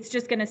 it's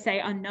just going to say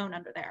unknown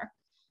under there.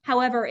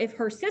 However, if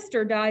her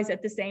sister dies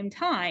at the same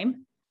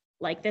time,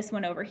 like this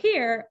one over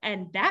here,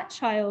 and that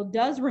child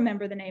does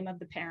remember the name of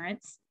the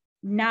parents,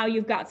 now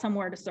you've got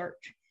somewhere to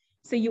search.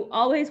 So you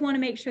always want to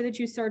make sure that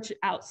you search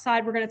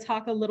outside. We're going to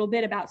talk a little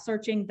bit about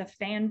searching the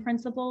FAN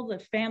principle, the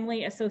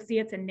family,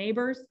 associates, and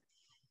neighbors.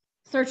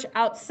 Search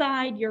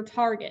outside your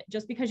target.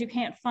 Just because you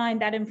can't find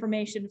that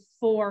information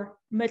for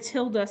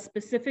Matilda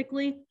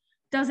specifically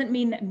doesn't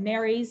mean that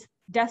Mary's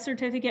death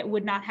certificate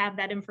would not have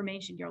that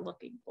information you're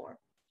looking for.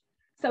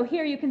 So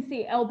here you can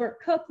see Albert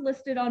Cook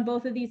listed on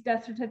both of these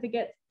death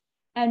certificates,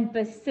 and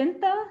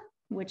Bacintha,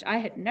 which I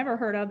had never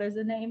heard of as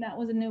a name, that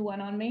was a new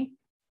one on me,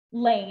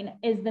 Lane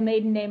is the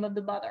maiden name of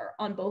the mother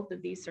on both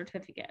of these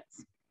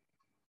certificates.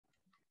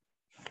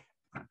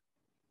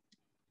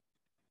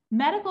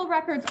 Medical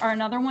records are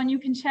another one you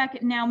can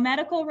check. Now,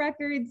 medical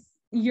records,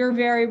 you're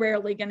very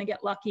rarely going to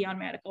get lucky on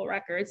medical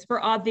records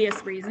for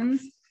obvious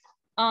reasons.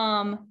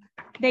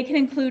 They can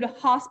include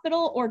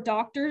hospital or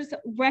doctor's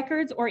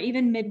records or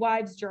even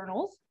midwives'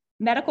 journals.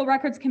 Medical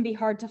records can be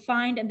hard to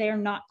find and they are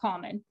not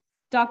common.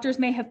 Doctors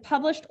may have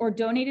published or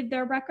donated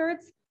their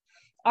records.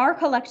 Our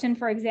collection,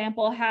 for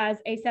example, has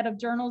a set of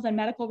journals and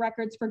medical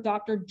records for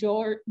Dr.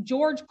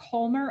 George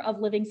Colmer of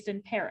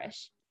Livingston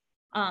Parish.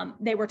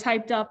 They were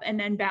typed up and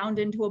then bound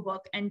into a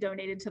book and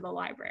donated to the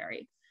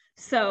library.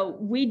 So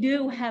we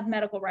do have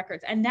medical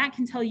records, and that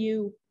can tell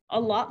you a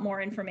lot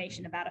more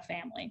information about a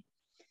family.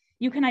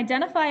 You can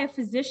identify a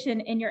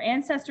physician in your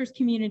ancestors'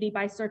 community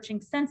by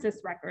searching census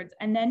records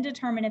and then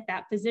determine if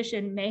that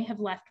physician may have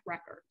left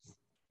records.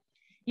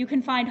 You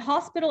can find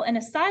hospital and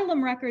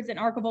asylum records in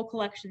archival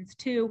collections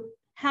too.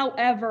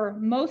 However,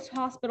 most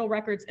hospital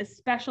records,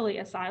 especially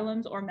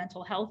asylums or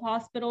mental health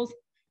hospitals,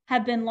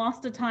 have been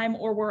lost to time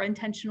or were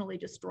intentionally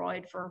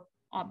destroyed for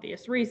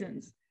obvious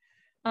reasons.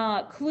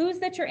 Clues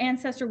that your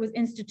ancestor was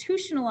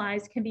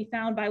institutionalized can be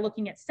found by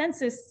looking at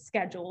census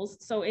schedules.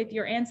 So if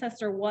your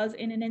ancestor was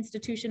in an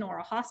institution or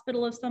a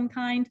hospital of some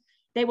kind,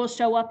 they will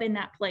show up in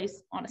that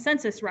place on a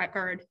census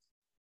record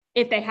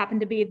if they happen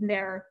to be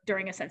there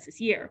during a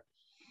census year.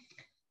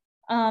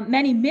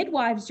 Many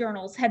midwives'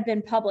 journals have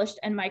been published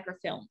and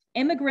microfilmed.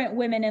 Immigrant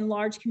women in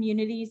large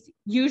communities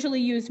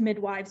usually use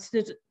midwives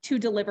to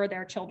deliver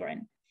their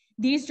children.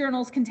 These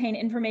journals contain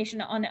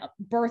information on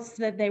births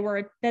that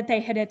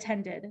they had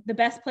attended. The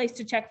best place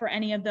to check for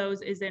any of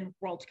those is in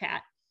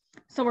WorldCat.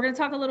 So we're going to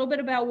talk a little bit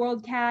about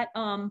WorldCat.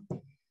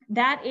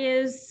 That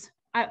is,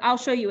 I'll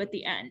show you at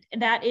the end.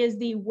 That is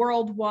the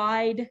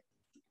worldwide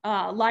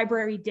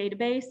library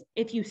database.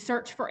 If you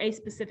search for a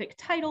specific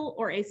title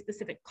or a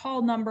specific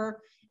call number,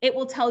 it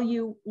will tell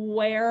you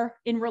where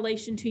in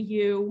relation to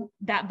you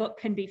that book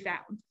can be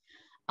found.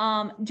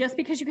 Just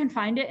because you can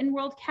find it in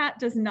WorldCat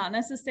does not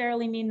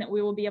necessarily mean that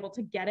we will be able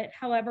to get it.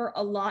 However,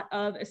 a lot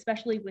of,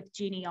 especially with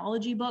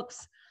genealogy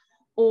books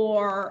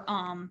or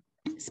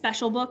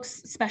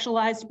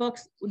specialized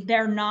books,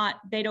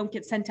 they don't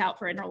get sent out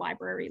for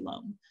interlibrary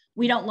loan.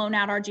 We don't loan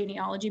out our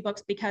genealogy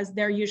books because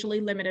they're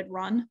usually limited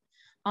run.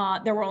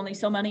 There were only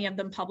so many of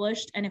them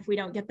published, and if we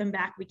don't get them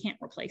back, we can't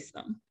replace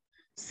them.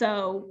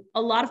 So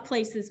a lot of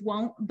places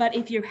won't, but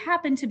if you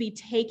happen to be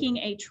taking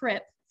a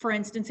trip, for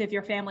instance, if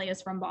your family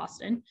is from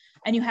Boston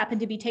and you happen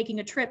to be taking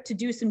a trip to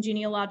do some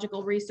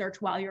genealogical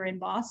research while you're in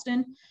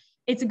Boston,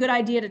 it's a good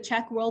idea to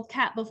check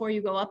WorldCat before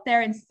you go up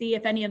there and see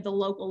if any of the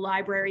local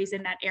libraries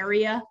in that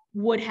area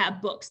would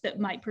have books that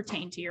might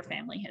pertain to your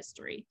family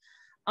history.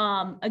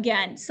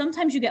 Again,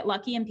 sometimes you get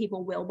lucky and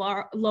people will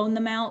loan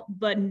them out,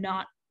 but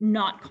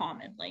not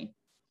commonly.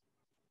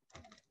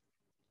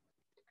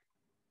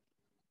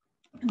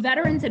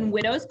 Veterans and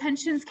widows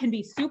pensions can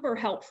be super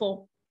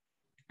helpful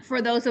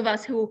for those of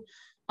us who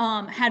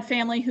had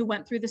family who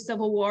went through the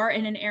Civil War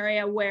in an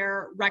area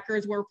where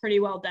records were pretty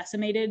well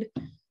decimated.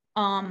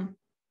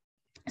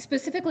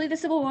 Specifically the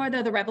Civil War,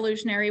 though the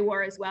Revolutionary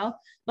War as well,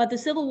 but the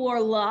Civil War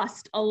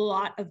lost a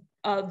lot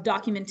of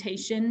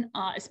documentation,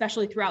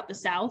 especially throughout the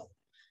South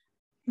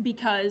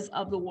because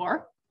of the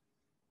war.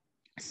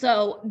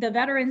 So the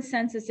veteran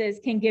censuses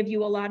can give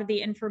you a lot of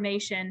the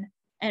information,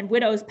 and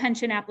widows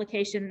pension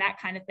application, that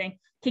kind of thing,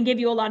 can give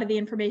you a lot of the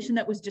information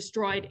that was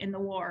destroyed in the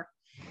war.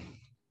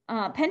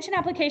 Pension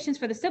applications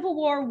for the Civil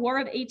War, War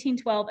of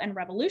 1812, and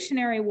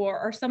Revolutionary War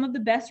are some of the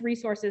best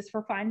resources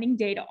for finding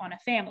data on a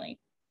family.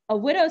 A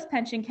widow's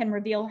pension can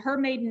reveal her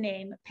maiden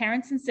name,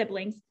 parents and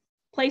siblings,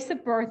 place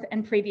of birth,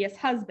 and previous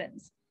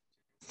husbands.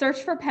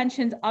 Search for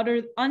pensions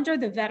under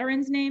the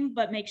veteran's name,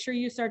 but make sure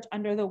you search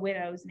under the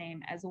widow's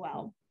name as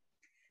well.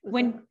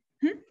 Were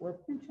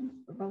pensions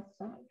for both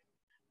sides?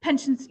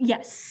 Pensions,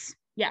 yes.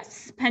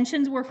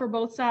 Pensions were for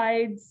both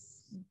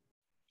sides,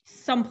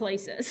 some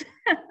places.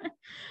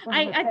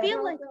 I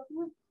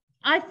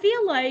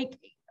feel like,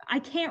 I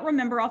can't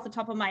remember off the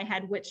top of my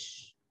head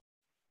which,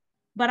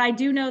 but I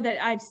do know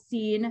that I've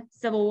seen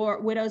Civil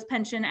War widows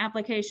pension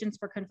applications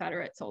for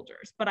Confederate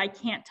soldiers, but I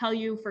can't tell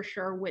you for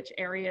sure which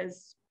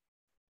areas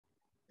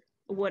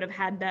would have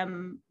had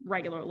them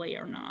regularly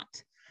or not.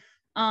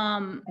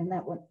 And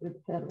that went through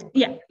the federal.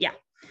 Yeah.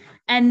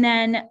 And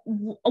then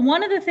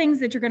one of the things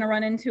that you're going to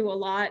run into a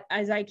lot,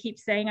 as I keep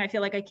saying, I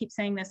feel like I keep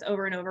saying this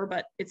over and over,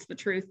 but it's the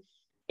truth.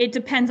 It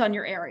depends on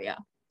your area.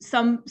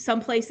 Some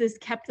places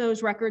kept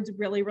those records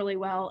really, really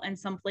well, and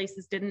some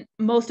places didn't.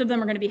 Most of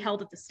them are going to be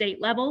held at the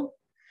state level.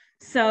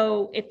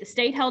 So if the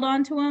state held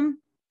on to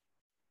them,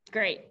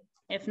 great.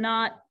 If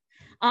not,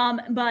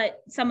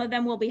 but some of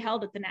them will be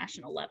held at the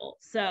national level.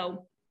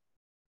 So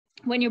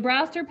when you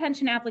browse through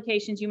pension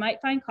applications, you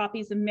might find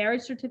copies of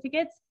marriage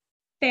certificates,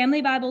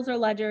 family Bibles or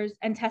ledgers,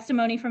 and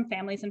testimony from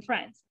families and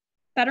friends.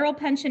 Federal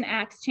pension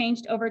acts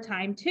changed over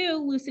time too,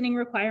 loosening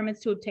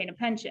requirements to obtain a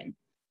pension.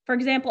 For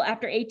example,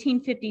 after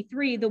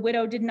 1853, the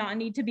widow did not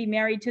need to be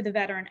married to the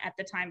veteran at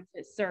the time of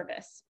his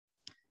service.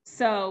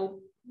 So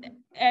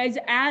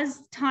as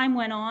time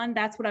went on,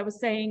 that's what I was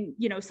saying,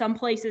 you know, some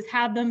places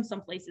have them,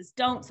 some places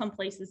don't, some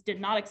places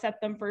did not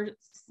accept them for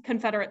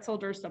Confederate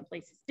soldiers, some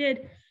places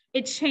did.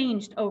 It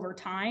changed over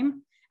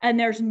time, and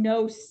there's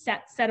no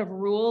set of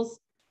rules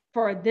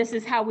for this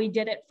is how we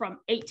did it from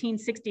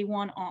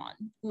 1861 on.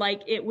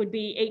 Like it would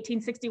be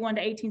 1861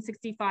 to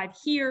 1865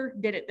 here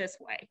did it this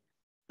way,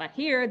 but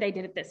here they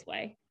did it this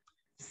way.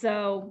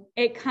 So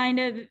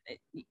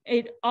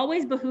it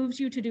always behooves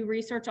you to do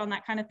research on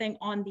that kind of thing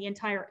on the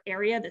entire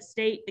area, the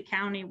state, the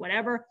county,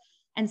 whatever,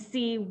 and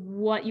see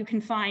what you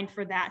can find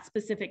for that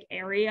specific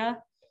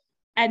area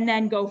and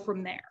then go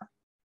from there.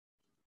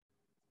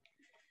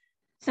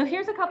 So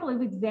here's a couple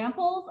of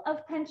examples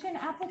of pension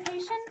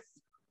applications.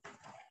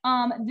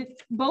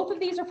 Both of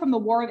these are from the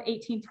War of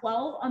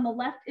 1812. On the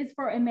left is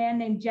for a man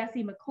named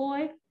Jesse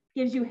McCoy,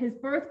 gives you his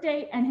birth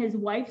date and his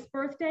wife's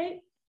birth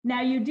date.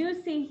 Now you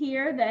do see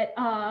here that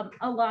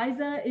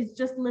Eliza is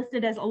just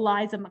listed as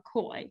Eliza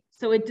McCoy.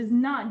 So it does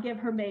not give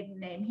her maiden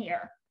name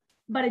here,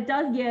 but it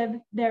does give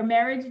their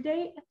marriage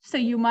date. So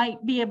you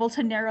might be able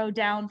to narrow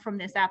down from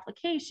this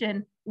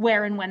application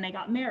where and when they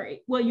got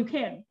married. Well, you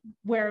can,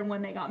 where and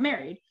when they got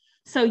married.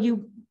 So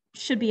you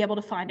should be able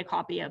to find a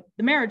copy of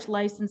the marriage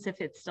license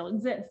if it still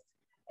exists.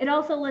 It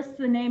also lists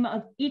the name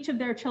of each of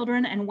their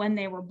children and when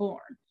they were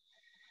born.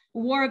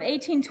 War of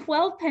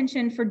 1812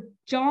 pension for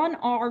John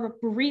R.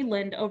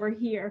 Breland over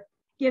here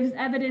gives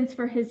evidence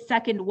for his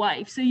second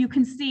wife. So you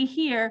can see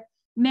here,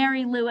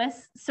 Mary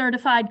Lewis,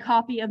 certified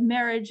copy of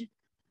marriage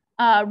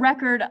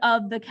record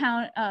of the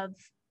count of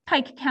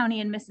Pike County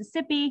in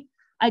Mississippi,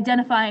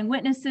 identifying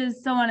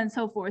witnesses, so on and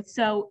so forth.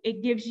 So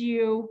it gives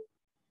you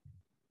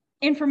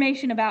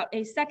information about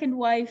a second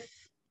wife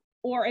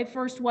or a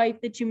first wife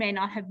that you may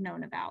not have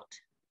known about.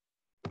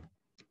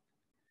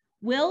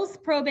 Wills,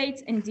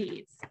 probates, and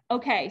deeds.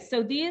 Okay,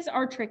 so these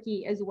are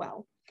tricky as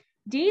well.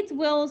 Deeds,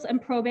 wills,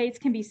 and probates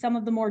can be some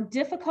of the more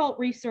difficult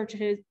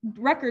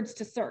records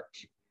to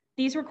search.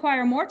 These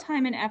require more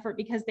time and effort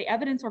because the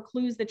evidence or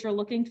clues that you're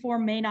looking for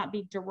may not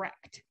be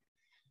direct.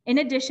 In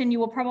addition, you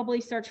will probably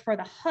search for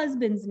the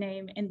husband's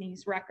name in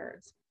these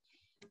records.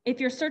 If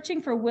you're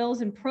searching for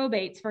wills and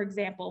probates, for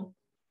example,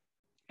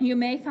 you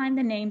may find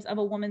the names of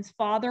a woman's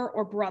father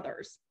or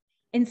brothers.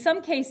 In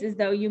some cases,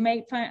 though, you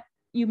may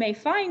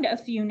find a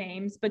few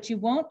names, but you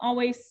won't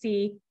always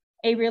see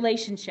a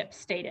relationship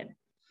stated.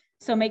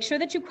 So make sure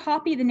that you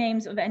copy the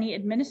names of any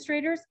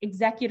administrators,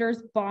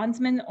 executors,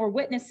 bondsmen, or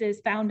witnesses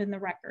found in the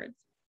records.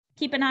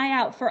 Keep an eye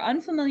out for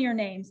unfamiliar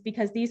names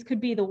because these could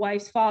be the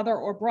wife's father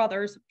or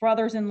brothers,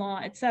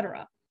 brothers-in-law,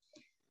 etc.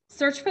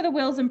 Search for the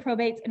wills and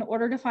probates in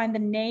order to find the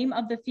name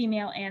of the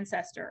female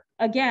ancestor.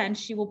 Again,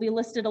 she will be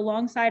listed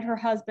alongside her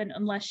husband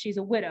unless she's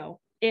a widow,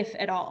 if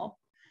at all.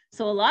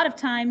 So a lot of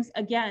times,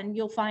 again,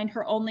 you'll find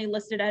her only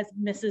listed as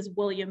Mrs.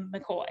 William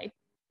McCoy.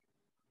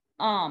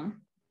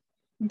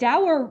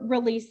 Dower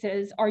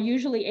releases are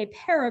usually a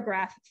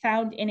paragraph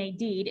found in a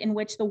deed in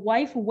which the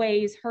wife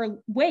waives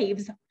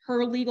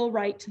her legal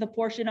right to the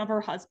portion of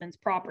her husband's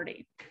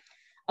property.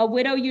 A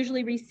widow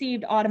usually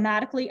received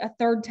automatically a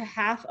third to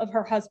half of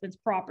her husband's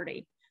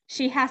property.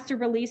 She has to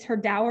release her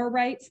dower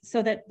rights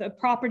so that the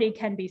property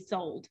can be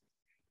sold.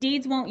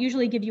 Deeds won't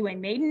usually give you a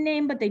maiden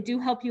name, but they do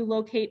help you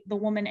locate the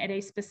woman at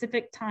a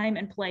specific time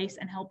and place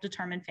and help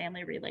determine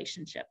family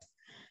relationships.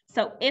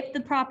 So if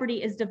the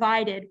property is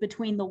divided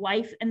between the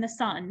wife and the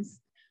sons,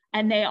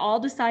 and they all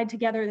decide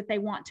together that they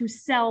want to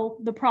sell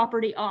the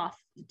property off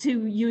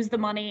to use the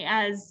money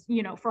as,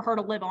 you know, for her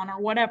to live on or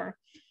whatever,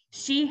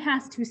 she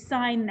has to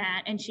sign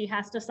that, and she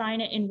has to sign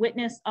it in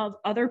witness of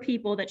other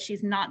people that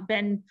she's not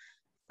been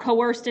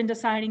coerced into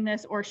signing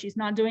this, or she's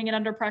not doing it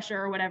under pressure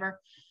or whatever.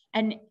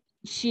 And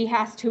she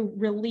has to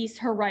release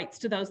her rights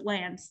to those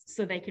lands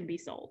so they can be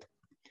sold.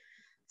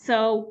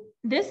 So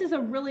this is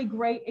a really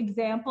great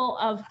example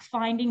of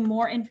finding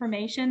more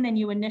information than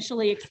you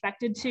initially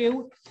expected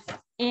to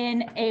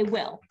in a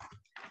will.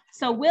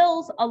 So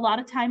wills, a lot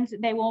of times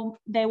they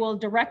will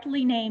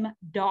directly name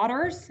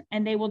daughters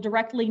and they will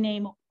directly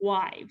name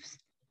wives.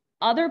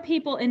 Other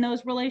people in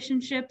those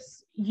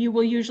relationships, you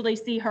will usually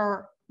see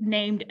her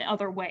named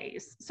other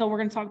ways. So we're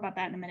going to talk about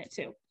that in a minute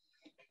too.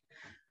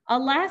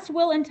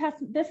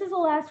 This is a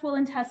last will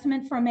and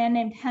testament for a man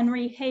named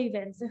Henry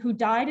Havens, who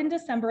died in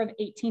December of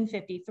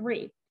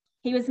 1853.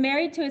 He was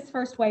married to his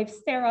first wife,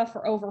 Sarah,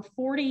 for over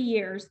 40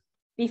 years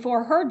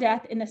before her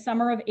death in the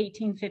summer of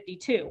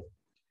 1852.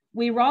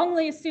 We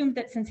wrongly assumed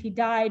that since he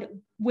died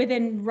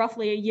within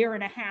roughly a year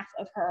and a half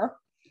of her,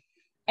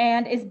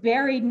 and is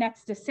buried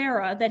next to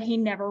Sarah, that he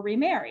never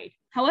remarried.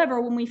 However,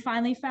 when we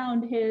finally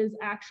found his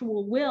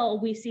actual will,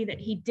 we see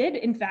that he did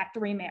in fact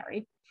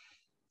remarry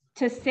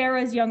to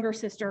Sarah's younger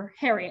sister,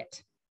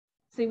 Harriet.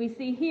 So we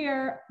see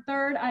here,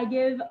 third, I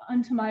give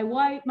unto my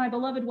wife, my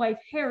beloved wife,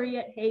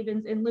 Harriet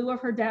Havens, in lieu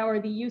of her dower,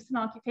 the use and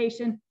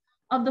occupation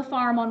of the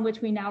farm on which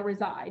we now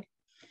reside.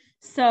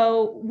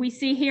 So we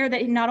see here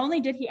that not only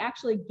did he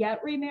actually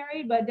get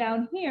remarried, but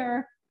down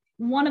here,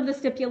 one of the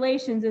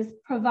stipulations is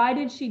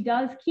provided she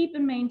does keep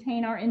and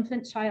maintain our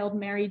infant child,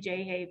 Mary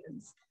J.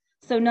 Havens.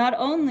 So not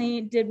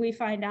only did we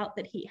find out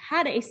that he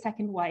had a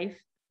second wife,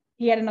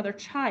 he had another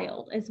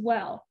child as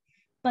well.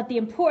 But the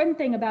important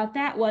thing about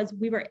that was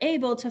we were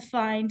able to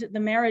find the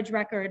marriage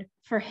record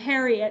for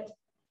Harriet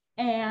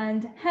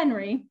and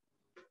Henry,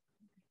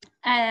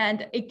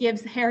 and it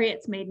gives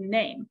Harriet's maiden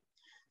name.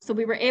 So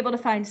we were able to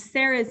find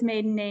Sarah's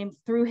maiden name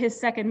through his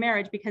second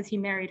marriage because he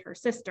married her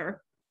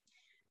sister,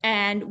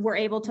 and we're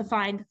able to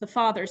find the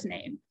father's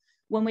name.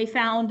 When we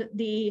found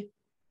the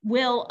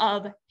will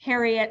of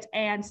Harriet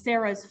and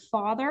Sarah's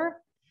father,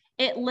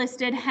 it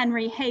listed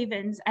Henry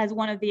Havens as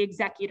one of the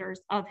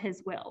executors of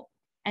his will.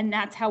 And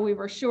that's how we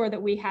were sure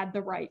that we had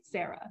the right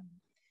Sarah.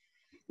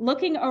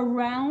 Looking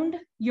around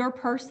your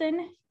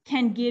person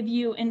can give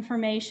you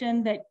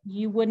information that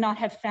you would not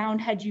have found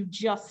had you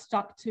just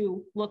stuck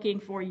to looking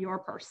for your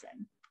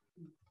person.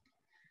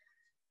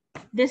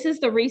 This is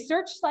the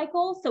research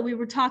cycle. So we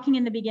were talking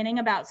in the beginning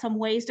about some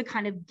ways to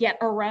kind of get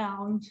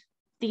around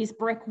these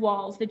brick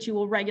walls that you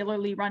will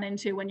regularly run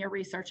into when you're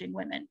researching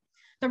women.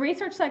 The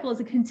research cycle is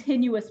a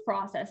continuous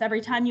process.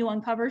 Every time you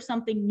uncover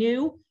something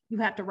new, you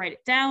have to write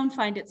it down,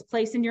 find its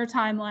place in your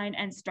timeline,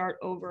 and start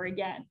over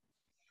again.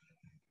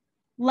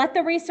 Let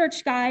the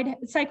research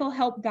cycle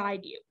help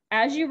guide you.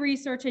 As you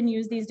research and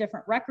use these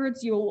different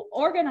records, you will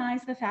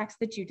organize the facts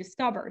that you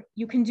discover.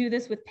 You can do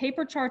this with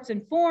paper charts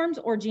and forms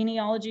or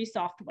genealogy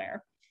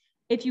software.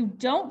 If you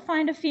don't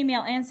find a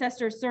female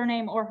ancestor's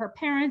surname or her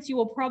parents, you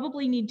will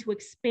probably need to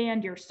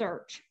expand your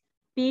search.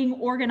 Being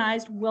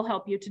organized will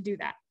help you to do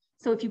that.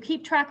 So if you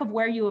keep track of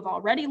where you have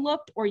already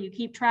looked, or you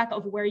keep track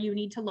of where you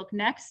need to look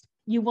next,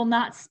 you will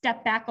not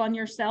step back on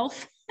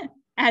yourself,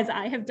 as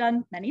I have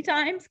done many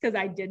times because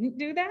I didn't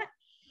do that.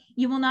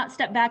 You will not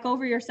step back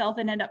over yourself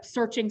and end up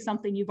searching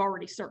something you've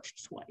already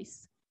searched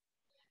twice.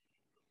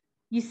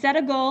 You set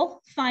a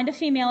goal, find a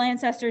female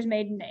ancestor's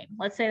maiden name.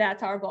 Let's say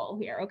that's our goal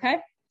here, okay?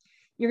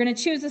 You're going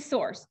to choose a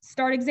source.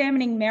 Start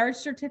examining marriage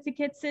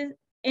certificates,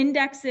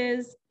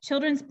 indexes,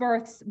 children's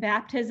births,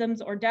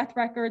 baptisms, or death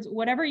records,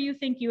 whatever you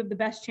think you have the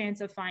best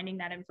chance of finding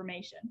that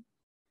information.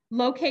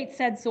 Locate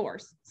said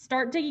source.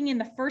 Start digging in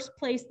the first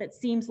place that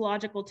seems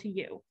logical to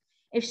you.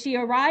 If she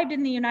arrived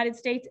in the United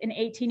States in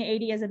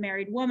 1880 as a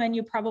married woman,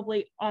 you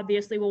probably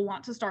obviously will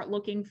want to start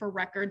looking for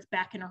records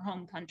back in her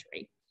home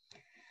country.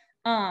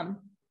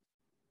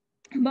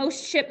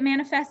 Most ship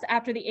manifests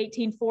after the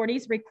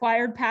 1840s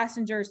required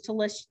passengers to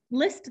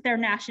list their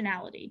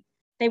nationality.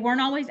 They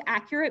weren't always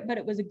accurate, but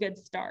it was a good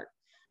start.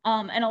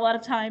 And a lot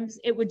of times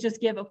it would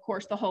just give, of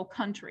course, the whole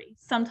country.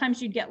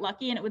 Sometimes you'd get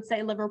lucky and it would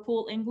say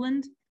Liverpool,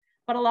 England,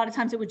 but a lot of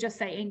times it would just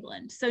say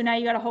England. So now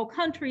you got a whole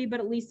country,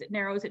 but at least it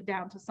narrows it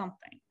down to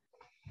something.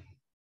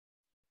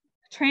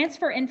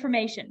 Transfer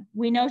information.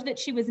 We know that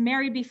she was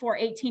married before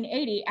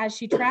 1880 as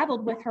she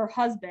traveled with her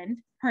husband.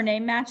 Her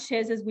name matched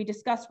his, as we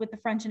discussed with the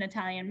French and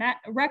Italian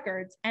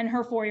records, and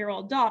her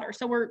 4-year-old daughter.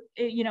 So we're,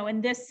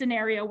 in this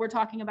scenario, we're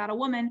talking about a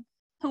woman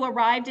who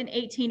arrived in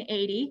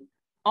 1880,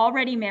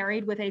 already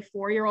married with a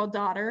 4-year-old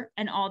daughter,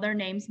 and all their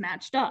names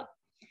matched up.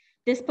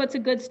 This puts a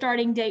good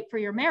starting date for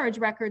your marriage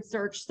record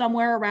search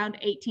somewhere around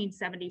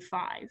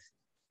 1875.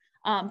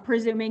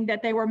 Presuming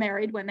that they were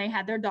married when they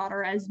had their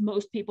daughter, as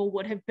most people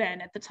would have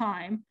been at the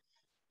time.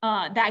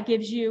 That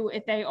gives you,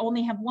 if they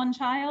only have one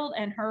child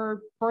and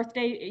her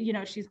birthday,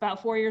 she's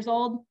about 4 years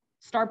old,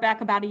 start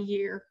back about a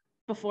year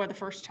before the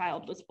first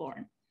child was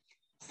born.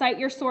 Cite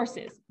your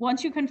sources.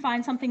 Once you can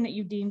find something that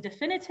you deem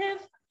definitive,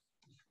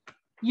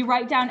 you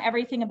write down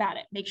everything about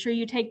it. Make sure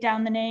you take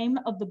down the name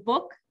of the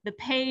book, the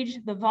page,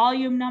 the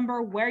volume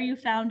number, where you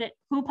found it,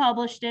 who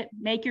published it,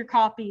 make your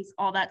copies,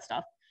 all that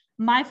stuff.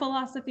 My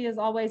philosophy is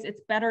always,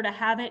 it's better to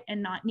have it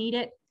and not need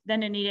it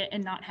than to need it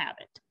and not have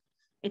it.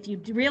 If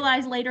you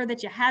realize later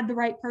that you had the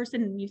right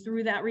person and you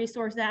threw that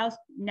resource out,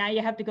 now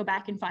you have to go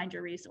back and find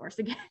your resource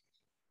again.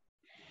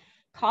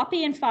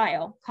 Copy and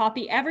file.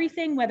 Copy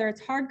everything, whether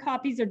it's hard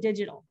copies or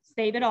digital.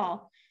 Save it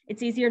all.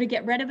 It's easier to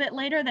get rid of it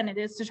later than it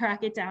is to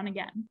track it down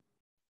again.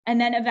 And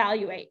then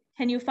evaluate.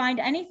 Can you find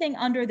anything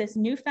under this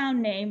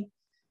newfound name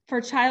for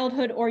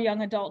childhood or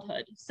young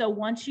adulthood? So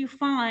once you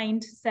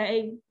find,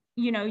 say,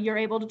 you're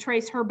able to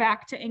trace her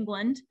back to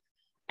England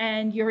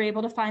and you're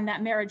able to find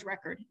that marriage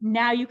record.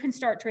 Now you can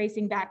start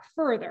tracing back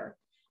further.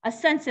 A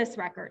census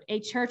record, a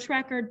church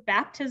record,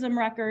 baptism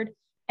record,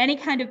 any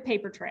kind of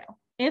paper trail.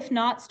 If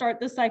not, start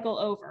the cycle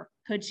over.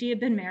 Could she have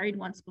been married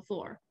once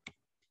before?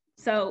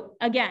 So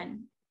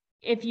again,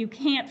 if you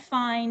can't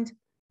find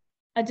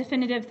a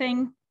definitive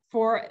thing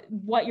for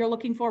what you're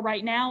looking for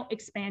right now,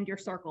 expand your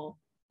circle,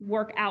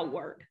 work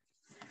outward.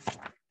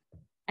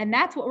 And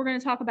that's what we're going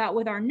to talk about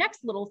with our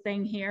next little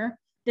thing here.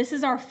 This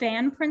is our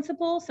FAN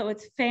principle. So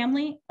it's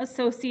family,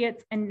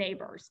 associates, and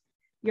neighbors.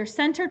 Your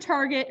center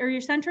target or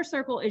your center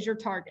circle is your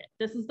target.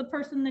 This is the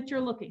person that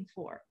you're looking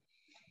for.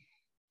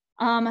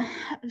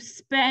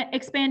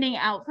 Expanding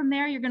out from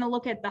there, you're going to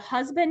look at the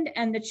husband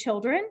and the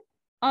children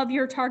of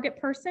your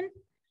target person,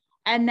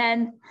 and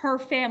then her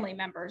family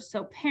members.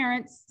 So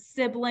parents,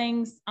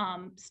 siblings,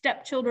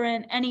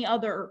 stepchildren, any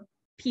other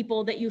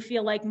people that you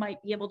feel like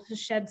might be able to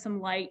shed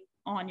some light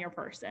on your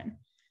person.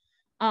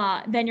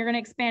 Then you're going to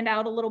expand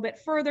out a little bit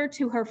further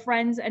to her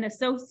friends and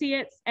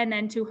associates, and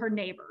then to her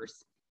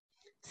neighbors.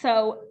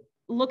 So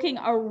looking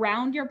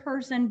around your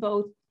person,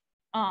 both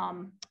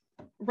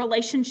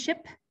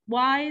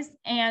relationship-wise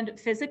and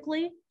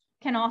physically,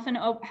 can often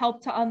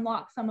help to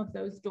unlock some of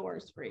those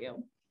doors for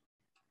you.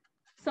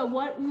 So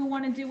what we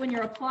want to do when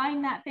you're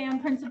applying that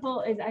FAN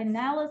principle is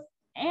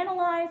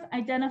analyze,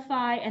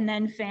 identify, and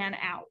then fan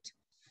out.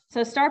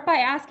 So start by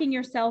asking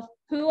yourself,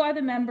 who are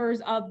the members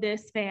of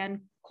this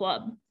FAN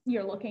club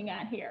you're looking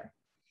at here?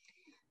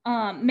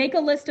 Make a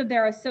list of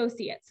their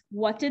associates.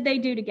 What did they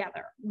do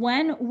together?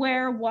 When,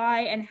 where,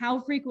 why, and how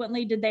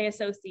frequently did they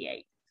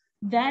associate?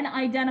 Then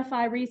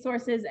identify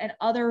resources and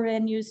other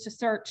venues to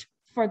search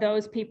for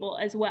those people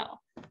as well.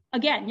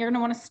 Again, you're going to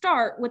want to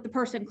start with the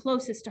person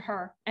closest to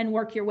her and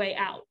work your way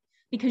out,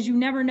 because you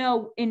never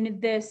know in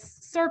this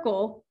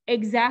circle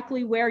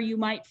exactly where you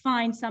might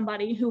find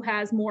somebody who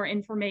has more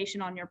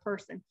information on your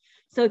person.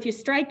 So if you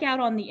strike out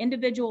on the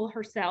individual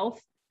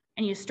herself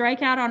and you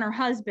strike out on her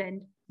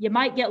husband, you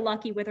might get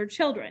lucky with her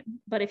children.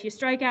 But if you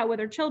strike out with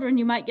her children,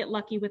 you might get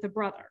lucky with a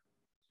brother.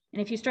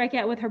 And if you strike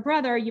out with her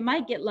brother, you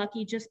might get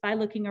lucky just by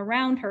looking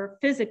around her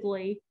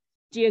physically,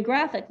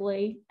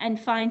 geographically, and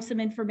find some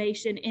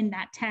information in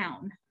that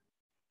town.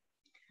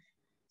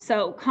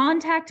 So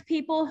contact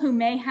people who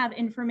may have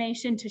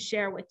information to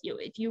share with you.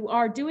 If you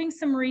are doing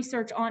some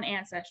research on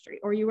Ancestry,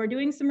 or you are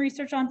doing some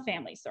research on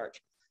Family Search,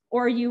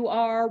 or you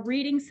are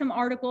reading some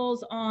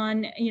articles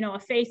on, a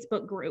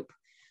Facebook group,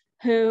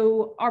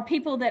 who are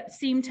people that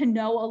seem to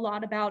know a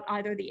lot about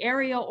either the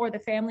area or the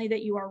family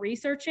that you are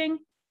researching,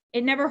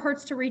 it never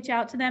hurts to reach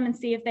out to them and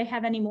see if they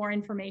have any more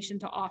information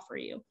to offer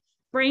you.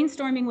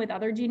 Brainstorming with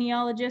other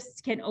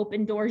genealogists can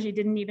open doors you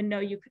didn't even know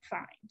you could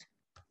find.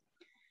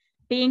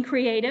 Being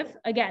creative,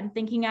 again,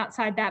 thinking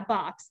outside that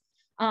box.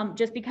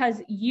 Just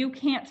because you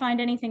can't find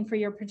anything for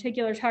your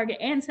particular target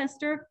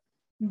ancestor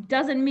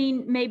doesn't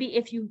mean maybe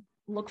if you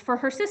look for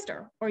her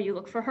sister or you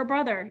look for her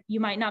brother, you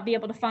might not be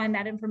able to find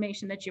that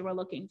information that you were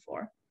looking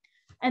for.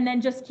 And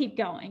then just keep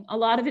going. A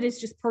lot of it is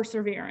just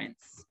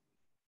perseverance.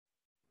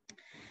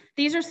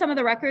 These are some of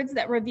the records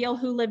that reveal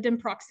who lived in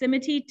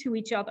proximity to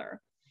each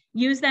other.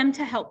 Use them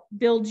to help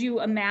build you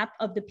a map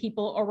of the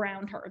people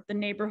around her, the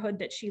neighborhood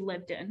that she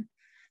lived in.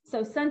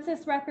 So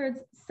census records,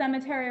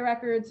 cemetery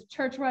records,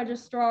 church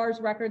registrars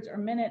records or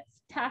minutes,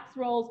 tax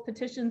rolls,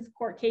 petitions,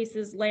 court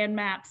cases, land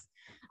maps.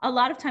 A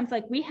lot of times,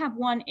 like we have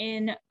one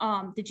in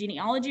the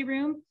genealogy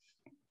room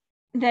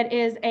that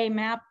is a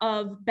map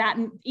of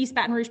East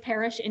Baton Rouge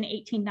Parish in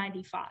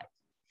 1895.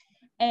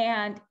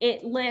 And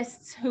it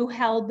lists who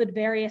held the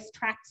various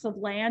tracts of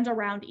land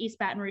around East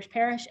Baton Rouge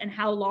Parish and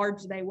how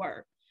large they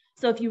were.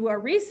 So if you are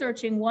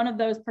researching one of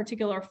those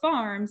particular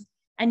farms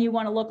and you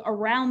want to look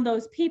around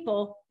those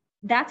people,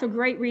 that's a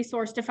great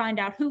resource to find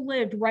out who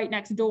lived right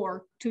next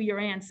door to your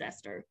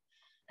ancestor.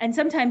 And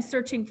sometimes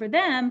searching for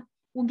them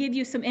will give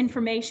you some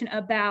information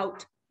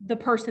about the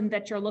person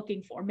that you're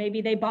looking for.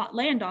 Maybe they bought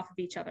land off of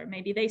each other.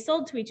 Maybe they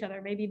sold to each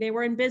other. Maybe they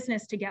were in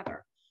business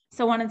together,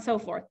 so on and so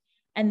forth.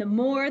 And the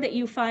more that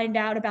you find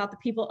out about the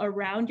people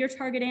around your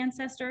target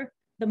ancestor,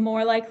 the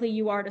more likely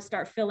you are to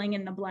start filling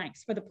in the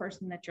blanks for the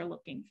person that you're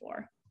looking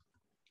for.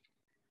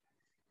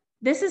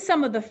 This is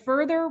some of the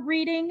further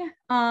reading.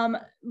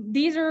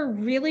 These are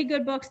really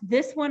good books.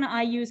 This one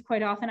I use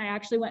quite often. I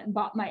actually went and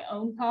bought my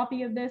own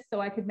copy of this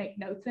so I could make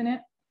notes in it.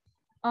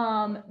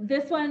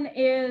 This one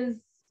is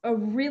a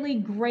really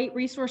great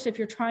resource if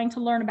you're trying to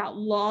learn about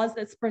laws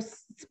that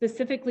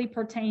specifically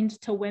pertained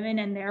to women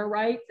and their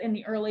rights in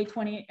the early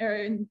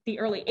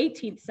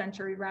 18th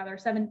century, rather,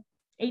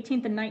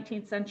 18th and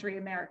 19th century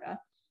America.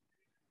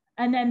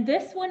 And then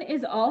this one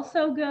is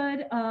also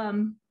good.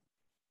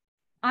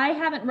 I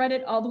haven't read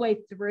it all the way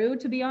through,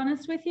 to be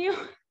honest with you,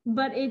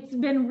 but it's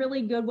been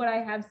really good what I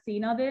have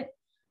seen of it.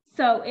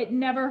 So it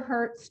never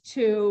hurts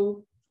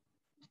to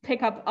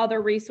pick up other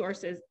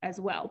resources as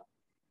well.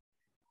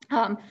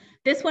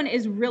 This one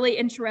is really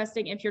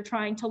interesting if you're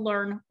trying to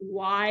learn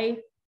why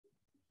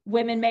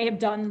women may have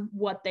done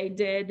what they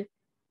did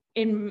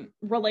in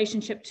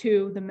relationship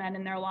to the men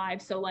in their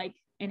lives. So like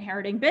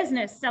inheriting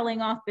business,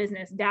 selling off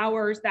business,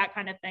 dowers, that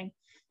kind of thing.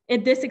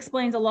 This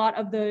explains a lot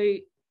of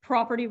the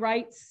property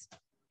rights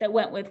that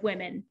went with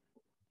women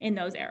in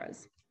those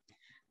eras.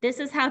 This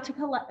is how to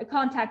collect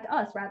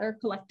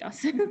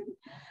us.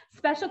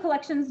 Special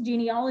Collections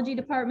Genealogy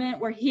Department.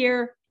 We're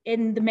here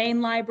in the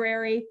main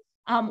library.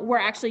 We're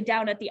actually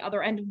down at the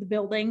other end of the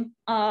building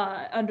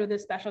under the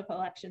Special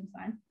Collections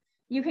sign.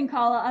 You can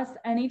call us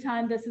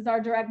anytime. This is our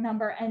direct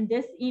number, and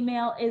this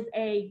email is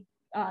a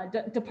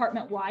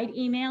department-wide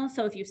email.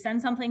 So if you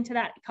send something to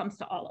that, it comes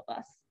to all of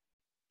us.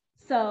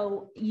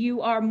 So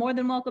you are more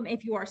than welcome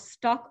if you are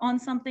stuck on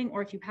something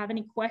or if you have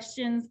any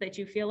questions that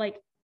you feel like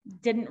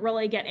didn't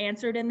really get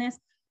answered in this,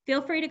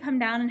 feel free to come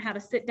down and have a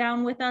sit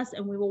down with us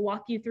and we will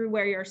walk you through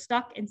where you're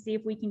stuck and see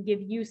if we can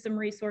give you some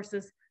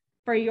resources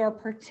for your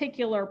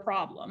particular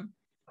problem.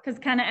 Because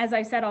kind of, as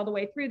I said all the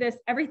way through this,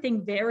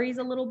 everything varies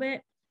a little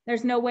bit.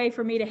 There's no way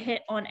for me to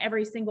hit on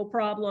every single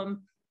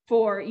problem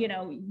for, you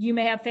know, you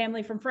may have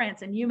family from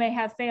France and you may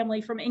have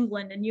family from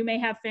England and you may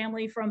have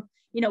family from,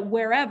 you know,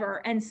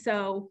 wherever. And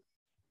so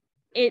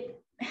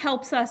it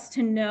helps us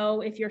to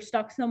know if you're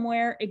stuck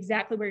somewhere,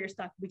 exactly where you're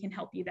stuck, we can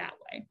help you that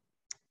way.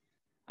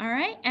 All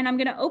right, and I'm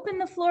gonna open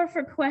the floor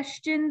for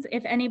questions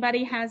if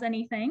anybody has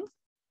anything.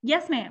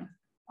 Yes, ma'am.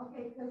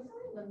 Okay,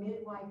 concerning the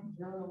midwife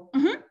journal,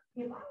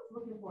 if I was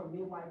looking for a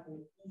midwife in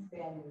East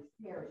Baton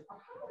Parish, how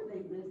are they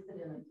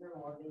listed in a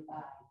journal or they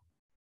buy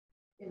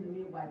in the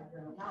midwife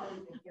journal? How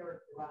is it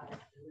characterized?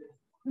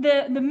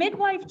 The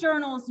midwife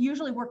journals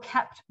usually were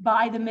kept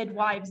by the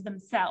midwives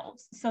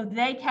themselves. So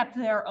they kept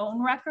their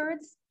own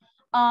records,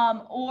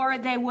 or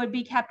they would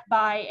be kept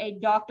by a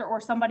doctor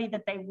or somebody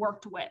that they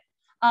worked with.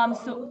 So I'm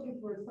looking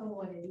for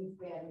someone in East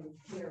Baton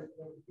Parish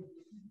that is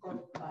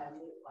by a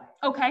midwife.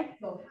 Okay.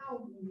 So how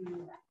do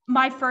you?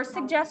 My first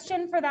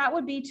suggestion for that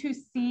would be to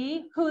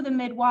see who the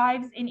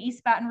midwives in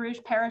East Baton Rouge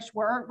Parish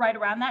were right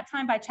around that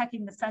time by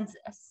checking the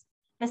census.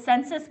 The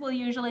census will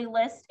usually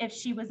list if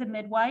she was a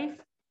midwife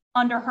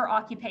under her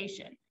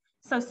occupation.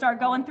 So start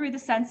going through the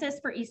census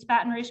for East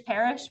Baton Rouge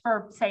Parish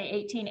for say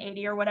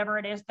 1880 or whatever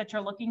it is that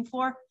you're looking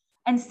for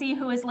and see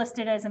who is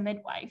listed as a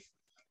midwife.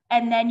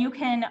 And then you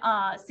can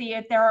see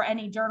if there are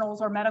any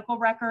journals or medical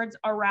records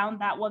around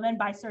that woman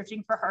by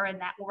searching for her in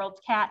that World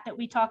Cat that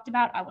we talked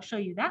about. I will show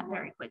you that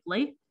very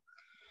quickly.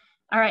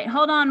 All right,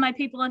 hold on, my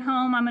people at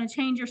home. I'm going to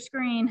change your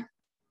screen.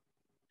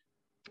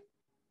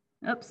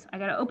 Oops, I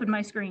got to open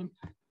my screen.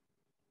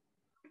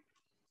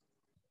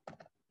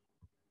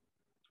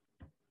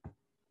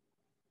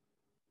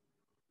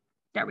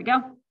 There we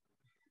go.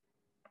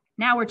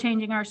 Now we're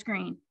changing our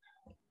screen.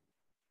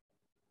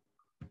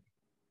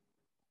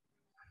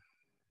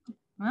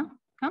 Well,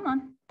 come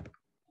on.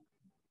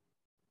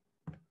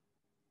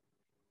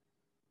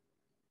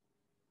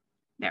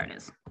 There it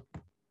is.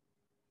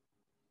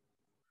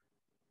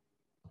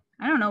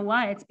 I don't know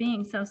why it's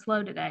being so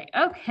slow today.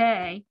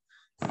 Okay,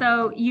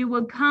 so you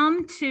would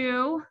come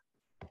to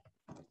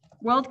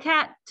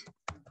WorldCat,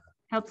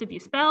 helps if you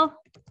spell,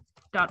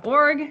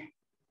 .org.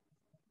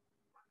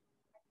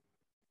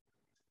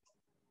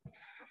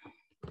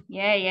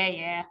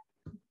 Yeah.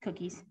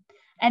 Cookies.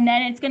 And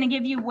then it's going to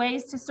give you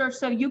ways to search.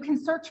 So you can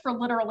search for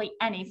literally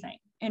anything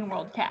in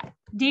WorldCat.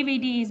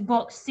 DVDs,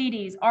 books,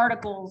 CDs,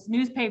 articles,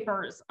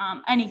 newspapers,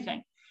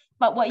 anything.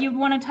 But what you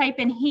want to type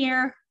in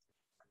here,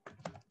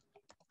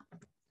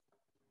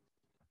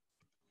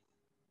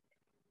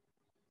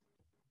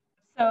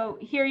 so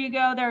here you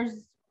go, there's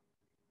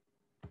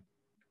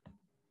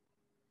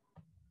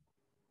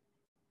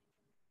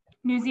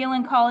New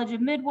Zealand College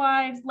of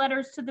Midwives,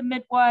 letters to the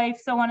midwife,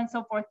 so on and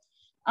so forth.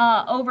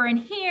 Over in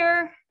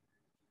here,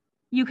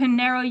 you can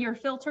narrow your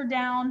filter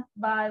down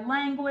by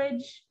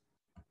language,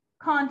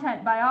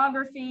 content,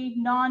 biography,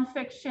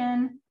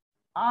 nonfiction,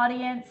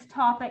 audience,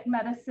 topic,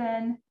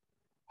 medicine,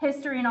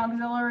 history and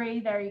auxiliary.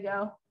 There you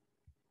go.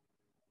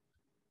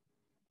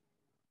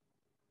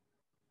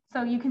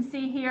 So you can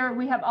see here,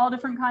 we have all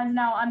different kinds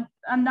now.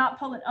 I'm not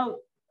pulling, oh,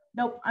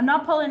 nope, I'm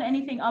not pulling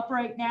anything up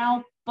right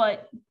now,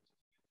 but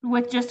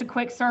with just a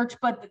quick search,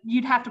 but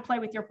you'd have to play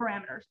with your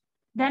parameters.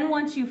 Then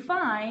once you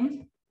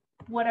find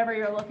whatever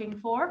you're looking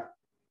for,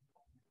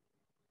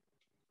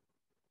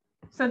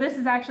 so this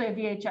is actually a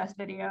VHS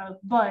video,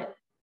 but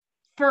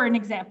for an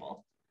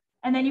example.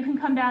 And then you can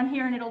come down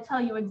here and it'll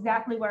tell you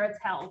exactly where it's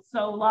held.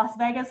 So Las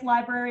Vegas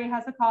Library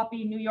has a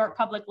copy, New York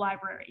Public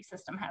Library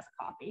System has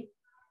a copy.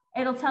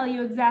 It'll tell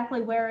you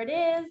exactly where it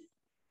is,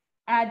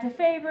 add to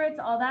favorites,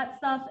 all that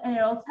stuff, and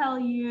it'll tell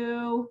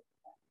you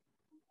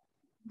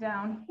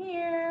down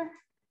here.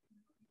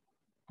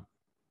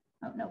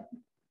 Oh, no.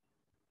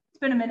 It's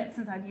been a minute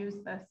since I've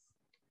used this.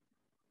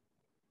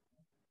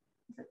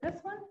 Is it this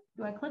one?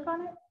 Do I click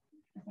on it?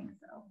 I think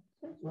so.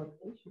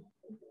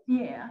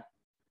 Yeah,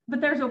 but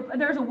there's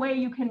a way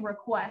you can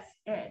request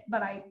it,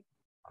 but I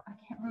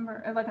can't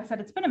remember. Like I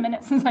said, it's been a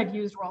minute since I've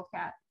used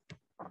WorldCat,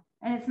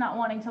 and it's not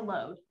wanting to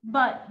load.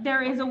 But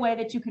there is a way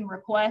that you can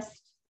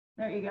request.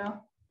 There you go.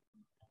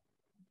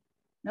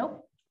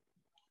 Nope.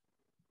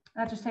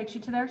 That just takes you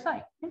to their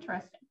site.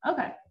 Interesting.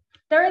 Okay,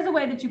 there is a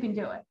way that you can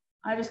do it.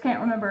 I just can't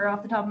remember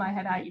off the top of my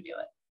head how you do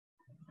it.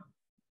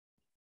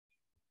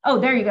 Oh,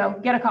 there you go.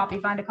 Get a copy.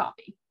 Find a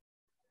copy.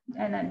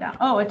 And then down.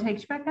 Oh, it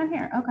takes you back down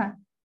here. Okay.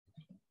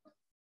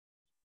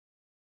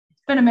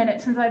 It's been a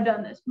minute since I've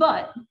done this,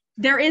 but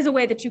there is a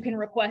way that you can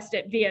request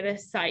it via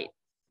this site.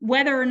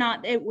 Whether or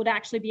not it would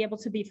actually be able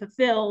to be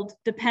fulfilled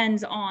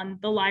depends on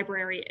the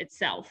library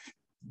itself.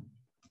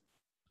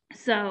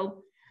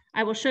 So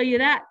I will show you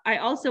that. I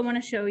also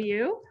want to show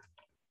you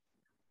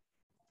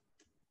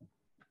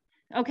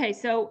Okay,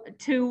 so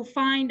to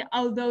find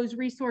those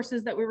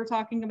resources that we were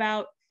talking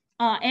about,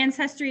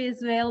 Ancestry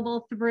is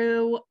available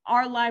through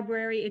our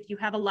library if you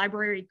have a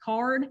library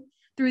card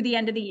through the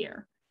end of the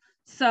year.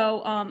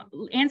 So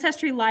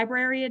Ancestry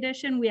Library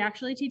Edition, we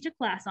actually teach a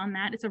class on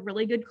that. It's a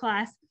really good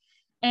class.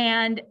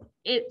 And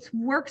it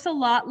works a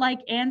lot like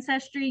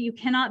Ancestry. You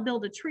cannot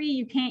build a tree.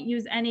 You can't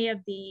use any of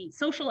the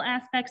social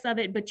aspects of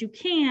it, but you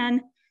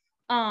can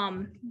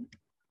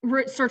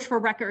search for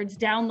records,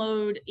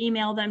 download,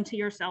 email them to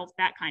yourself,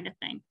 that kind of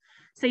thing.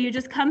 So you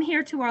just come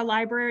here to our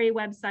library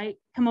website,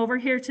 come over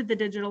here to the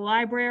digital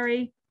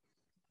library,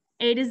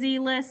 A to Z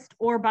list,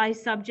 or by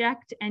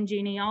subject and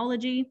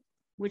genealogy,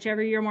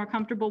 whichever you're more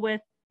comfortable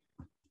with,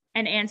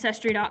 and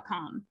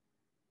ancestry.com,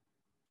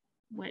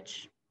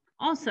 which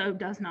also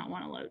does not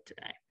want to load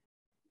today.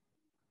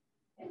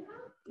 And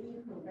how do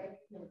you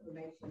correct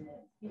information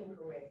that's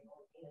incorrect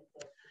on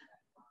Ancestry?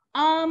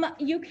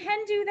 You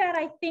can do that,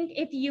 I think,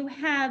 if you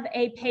have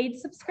a paid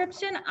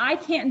subscription. I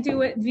can't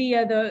do it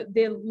via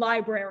the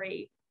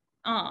library.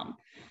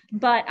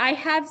 But I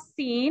have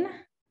seen,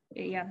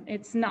 yeah,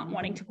 it's not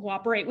wanting to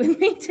cooperate with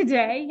me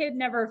today. It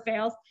never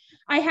fails.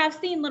 I have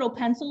seen little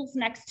pencils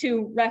next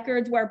to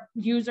records where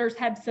users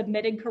have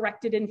submitted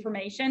corrected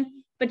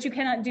information, but you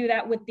cannot do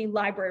that with the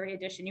library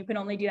edition. You can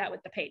only do that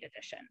with the paid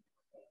edition.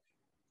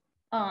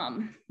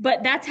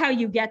 But that's how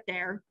you get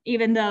there,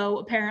 even though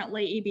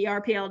apparently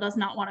EBRPL does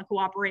not want to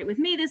cooperate with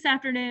me this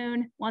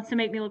afternoon, wants to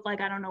make me look like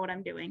I don't know what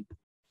I'm doing.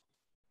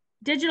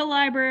 Digital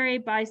library,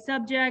 by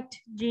subject,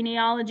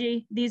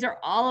 genealogy. These are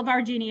all of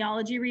our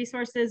genealogy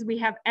resources. We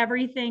have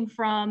everything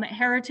from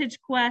Heritage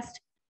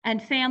Quest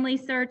and Family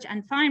Search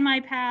and Find My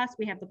Past.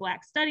 We have the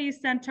Black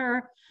Studies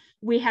Center.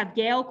 We have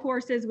Gale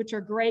courses, which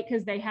are great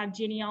because they have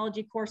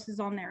genealogy courses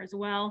on there as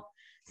well.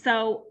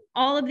 So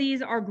all of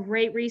these are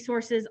great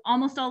resources.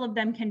 Almost all of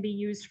them can be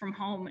used from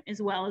home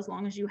as well, as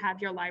long as you have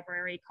your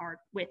library card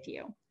with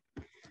you.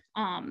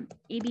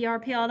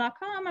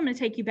 EBRPL.com, I'm going to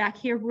take you back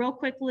here real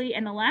quickly.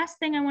 And the last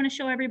thing I want to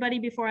show everybody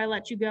before I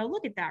let you go,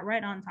 look at that,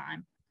 right on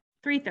time,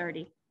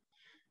 3:30.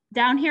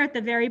 Down here at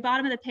the very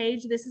bottom of the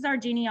page, this is our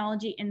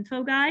genealogy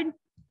info guide.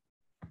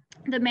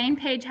 The main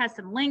page has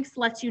some links,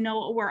 lets you know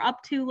what we're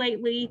up to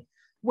lately,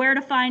 where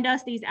to find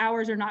us. These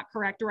hours are not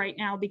correct right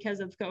now because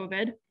of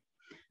COVID,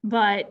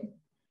 but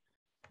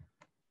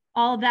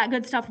all of that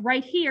good stuff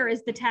right here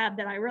is the tab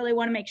that I really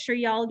want to make sure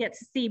y'all get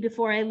to see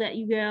before I let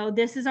you go.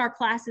 This is our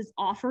classes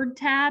offered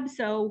tab.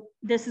 So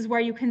this is where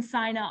you can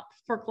sign up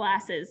for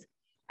classes,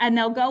 and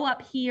they'll go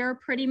up here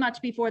pretty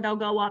much before they'll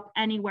go up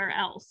anywhere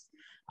else.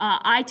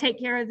 I take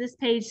care of this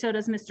page, so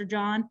does Mr.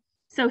 John.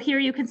 So here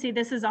you can see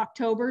this is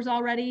October's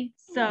already.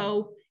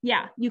 So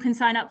yeah, you can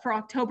sign up for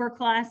October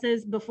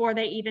classes before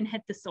they even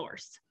hit the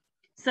source.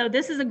 So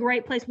this is a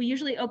great place. We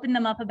usually open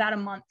them up about a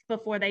month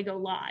before they go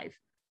live.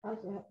 How's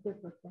that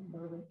different from the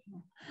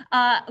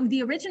original?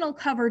 The original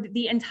covered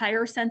the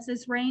entire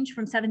census range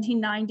from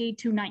 1790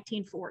 to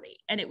 1940,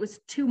 and it was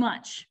too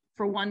much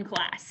for one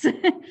class.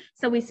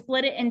 So we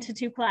split it into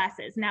two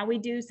classes. Now we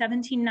do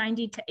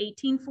 1790 to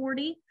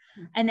 1840,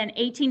 and then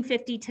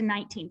 1850 to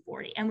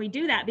 1940. And we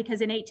do that because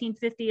in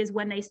 1850 is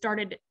when they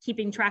started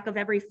keeping track of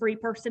every free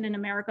person in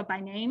America by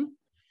name.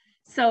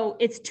 So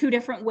it's two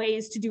different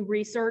ways to do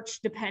research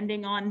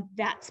depending on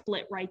that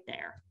split right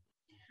there.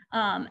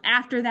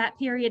 After that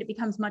period, it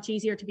becomes much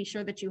easier to be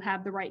sure that you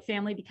have the right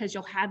family because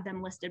you'll have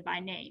them listed by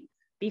name.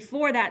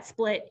 Before that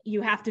split,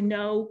 you have to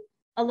know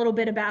a little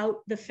bit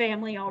about the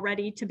family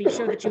already to be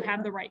sure that you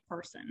have the right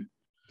person.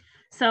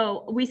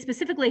 So we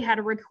specifically had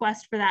a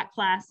request for that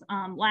class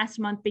last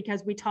month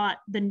because we taught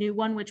the new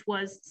one, which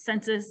was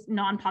census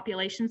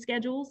non-population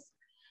schedules.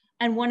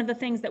 And one of the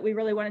things that we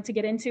really wanted to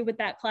get into with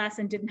that class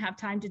and didn't have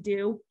time to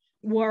do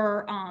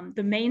were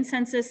the main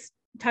census,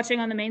 touching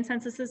on the main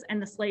censuses and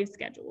the slave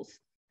schedules.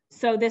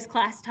 So this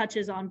class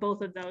touches on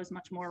both of those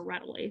much more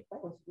readily.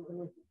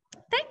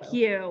 Thank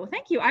you.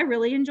 Thank you. I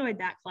really enjoyed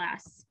that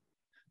class.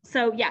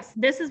 So yes,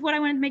 this is what I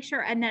wanted to make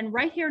sure. And then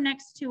right here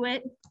next to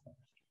it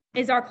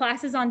is our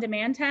classes on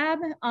demand tab,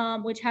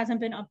 which hasn't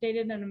been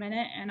updated in a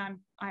minute. And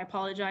I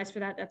apologize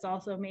for that. That's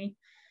also me.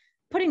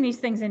 Putting these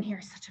things in here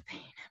is such a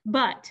pain.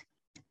 But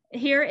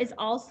here is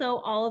also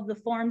all of the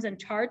forms and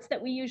charts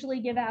that we usually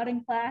give out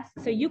in class.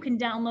 So you can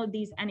download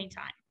these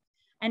anytime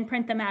and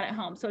print them out at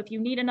home. So if you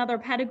need another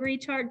pedigree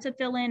chart to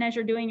fill in as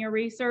you're doing your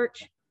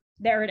research,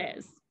 there it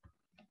is.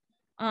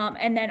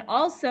 And then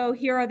also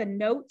here are the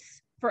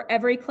notes for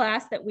every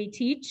class that we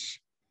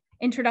teach.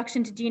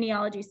 Introduction to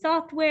genealogy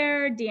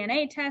software,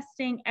 DNA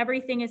testing,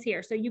 everything is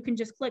here. So you can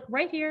just click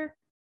right here,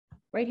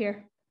 right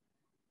here.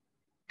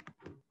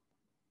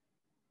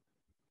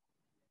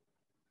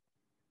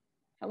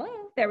 Hello,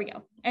 there we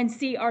go. And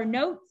see our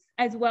notes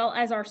as well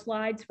as our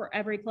slides for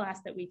every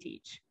class that we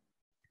teach.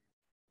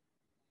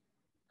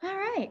 All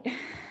right.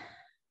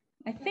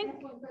 I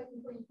think. One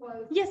question before you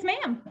close. Yes,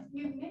 ma'am.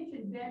 You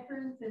mentioned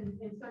veterans and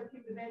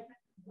searching the veterans.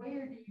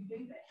 Where do you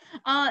do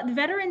that? The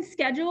veteran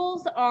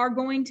schedules are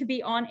going to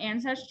be on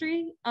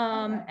Ancestry.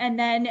 Okay. And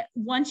then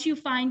once you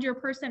find your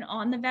person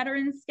on the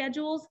veteran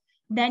schedules,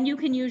 then you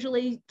can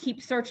usually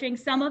keep searching.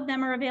 Some of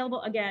them are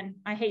available. Again,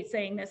 I hate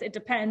saying this. It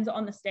depends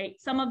on the state.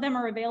 Some of them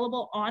are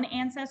available on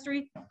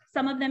Ancestry.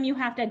 Some of them you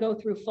have to go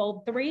through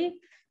Fold 3,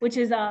 which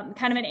is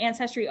kind of an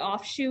Ancestry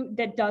offshoot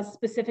that does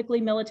specifically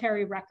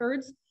military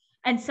records.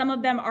 And some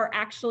of them are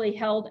actually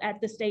held at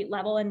the state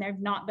level and they've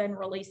not been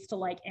released to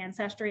like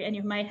Ancestry, and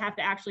you might have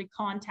to actually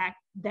contact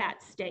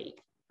that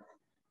state.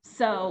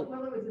 So,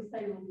 well, it was the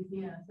state of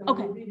Louisiana. So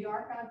okay. Will it be the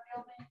archive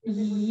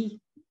building?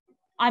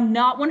 I'm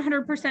not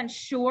 100%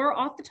 sure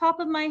off the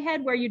top of my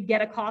head where you'd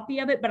get a copy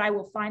of it, but I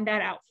will find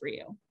that out for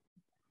you.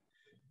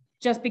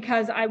 Just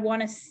because I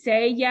want to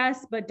say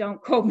yes, but don't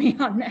quote me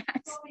on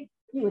that.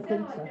 You would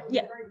think so.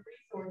 Yeah. Great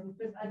resources,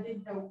 but I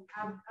didn't know.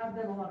 I've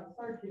done a lot of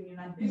searching, and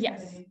I do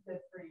have an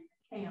Ancestry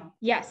account.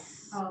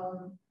 Yes.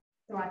 So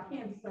I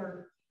can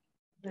search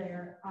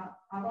there.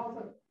 I've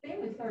also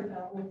Family Search.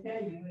 I will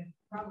tell you, it's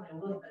probably a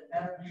little bit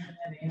better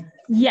than Ancestry.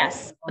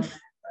 Yes.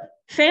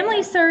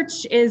 Family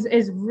Search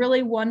is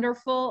really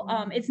wonderful.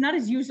 It's not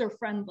as user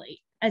friendly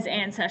as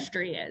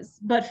Ancestry is,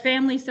 but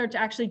Family Search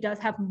actually does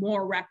have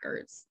more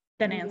records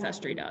than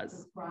Ancestry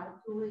does.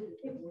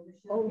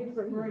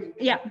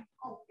 Yeah.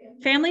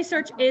 Family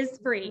Search is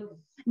free.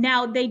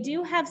 Now, they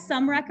do have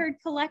some record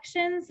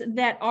collections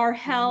that are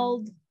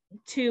held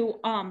to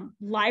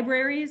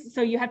libraries.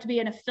 So you have to be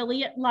an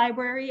affiliate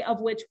library, of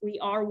which we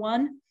are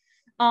one,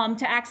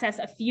 to access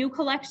a few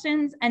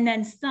collections. And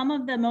then some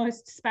of the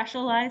most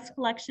specialized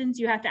collections,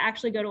 you have to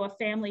actually go to a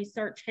Family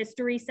Search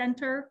History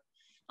Center,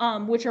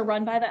 which are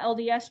run by the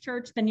LDS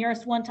Church. The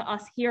nearest one to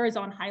us here is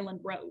on Highland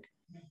Road.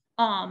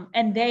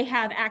 And they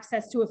have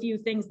access to a few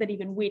things that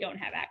even we don't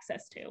have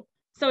access to.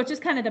 So it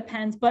just kind of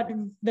depends, but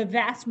the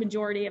vast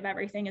majority of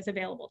everything is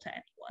available to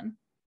anyone.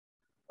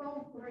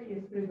 Fold 3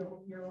 is through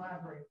your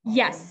library.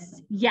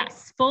 Yes,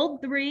 yes.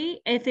 Fold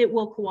 3, if it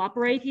will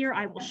cooperate here,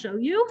 I will show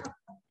you.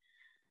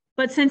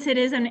 But since it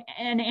is an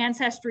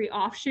Ancestry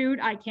offshoot,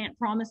 I can't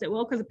promise it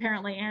will, because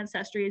apparently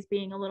Ancestry is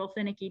being a little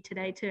finicky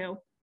today too.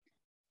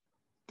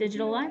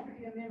 Digital library.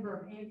 You have to be a member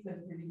of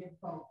Ancestry to get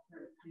Fold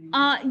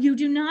 3. You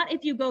do not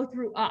if you go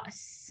through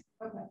us.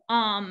 Okay.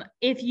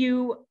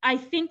 I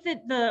think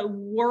that the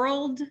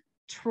World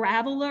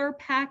Traveler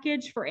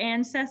package for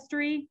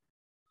Ancestry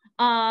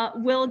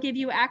will give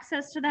you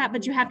access to that,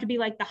 but you have to be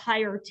like the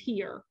higher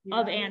tier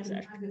of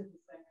Ancestry.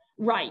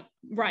 Right,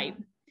 right.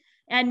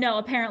 And no,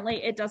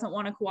 apparently it doesn't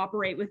want to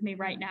cooperate with me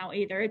right now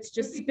either. It's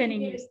just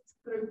spinning you.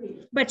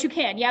 But you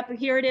can. Yep,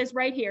 here it is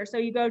right here. So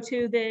you go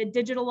to the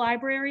digital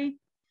library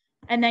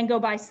and then go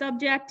by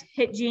subject,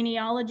 hit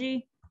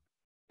genealogy,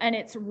 and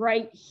it's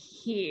right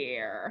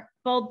here.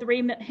 Fold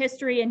 3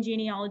 history and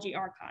genealogy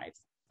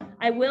archives.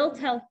 I will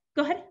tell,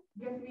 go ahead.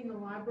 You have to be in the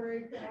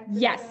library to access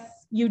Yes, that?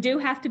 you do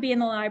have to be in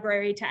the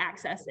library to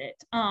access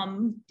it,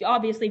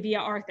 obviously via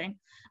our thing.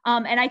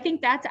 And I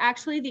think that's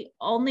actually the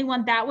only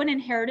one, that one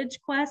and Heritage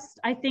Quest,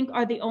 I think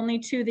are the only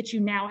two that you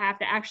now have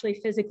to actually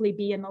physically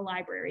be in the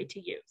library to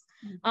use.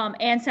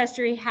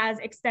 Ancestry has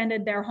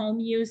extended their home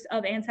use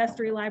of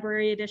Ancestry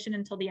Library Edition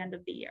until the end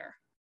of the year,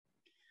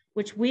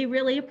 which we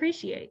really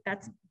appreciate.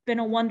 That's been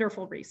a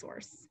wonderful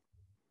resource.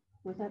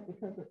 Was that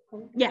because of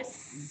COVID?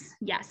 Yes,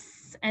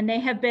 yes. And they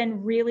have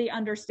been really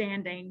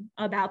understanding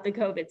about the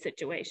COVID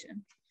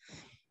situation.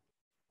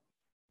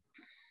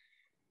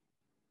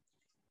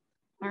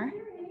 All right. Is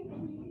there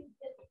anything you can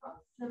get from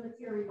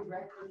cemetery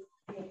records?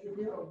 Is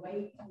there a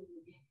way to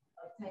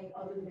obtain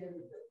other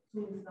than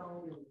the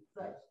tombstone and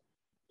such?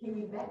 Can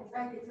you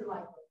backtrack it to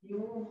like a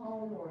funeral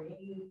home or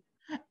any?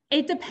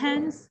 It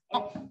depends.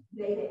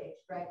 Data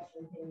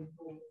extraction can you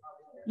do?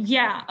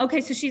 Yeah.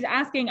 Okay. So she's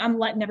asking, I'm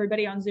letting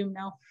everybody on Zoom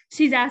know.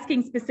 She's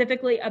asking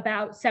specifically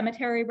about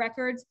cemetery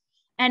records.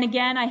 And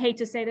again, I hate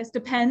to say this,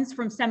 depends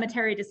from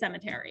cemetery to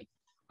cemetery.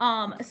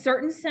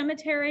 Certain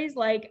cemeteries,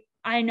 like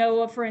I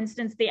know of, for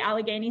instance, the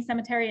Allegheny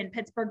Cemetery in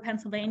Pittsburgh,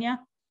 Pennsylvania,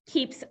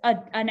 keeps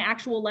an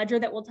actual ledger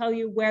that will tell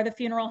you where the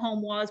funeral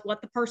home was,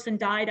 what the person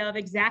died of,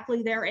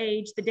 exactly their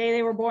age, the day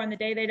they were born, the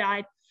day they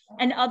died.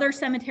 And other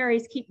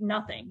cemeteries keep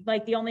nothing.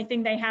 Like the only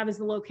thing they have is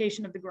the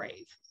location of the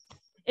grave.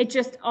 It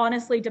just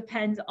honestly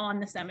depends on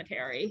the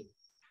cemetery.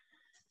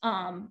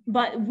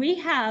 But we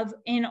have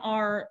in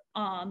our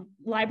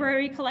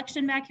library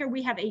collection back here,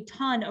 we have a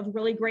ton of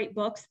really great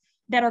books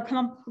that are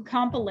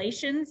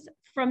compilations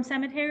from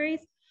cemeteries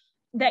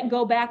that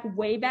go back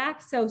way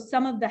back. So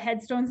some of the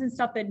headstones and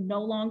stuff that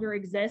no longer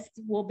exists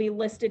will be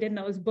listed in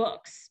those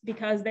books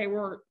because they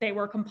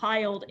were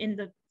compiled in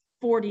the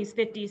 40s,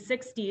 50s,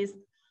 60s,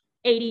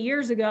 80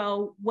 years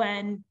ago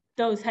when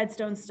those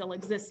headstones still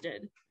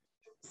existed.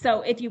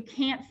 So if you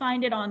can't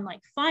find it on like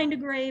Find a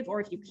Grave,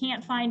 or if you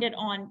can't find it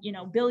on, you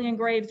know, Billion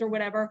Graves or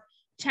whatever,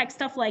 check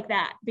stuff like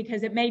that,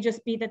 because it may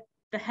just be that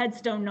the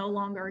headstone no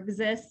longer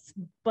exists,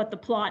 but the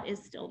plot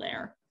is still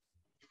there.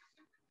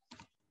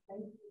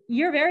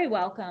 You're very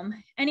welcome.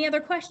 Any other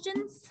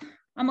questions?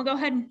 I'm gonna go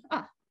ahead and,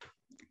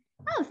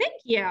 oh, thank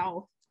you.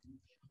 Y'all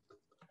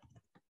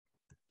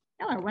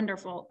are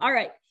wonderful. All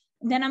right.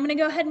 then I'm going to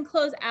go ahead and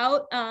close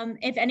out.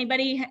 If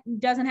anybody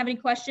doesn't have any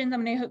questions,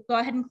 I'm going to go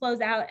ahead and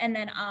close out, and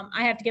then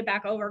I have to get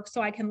back over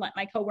so I can let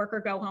my coworker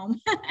go home.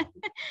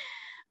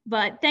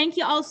 But thank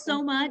you all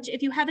so much.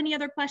 If you have any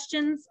other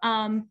questions,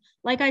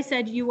 like I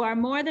said, you are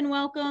more than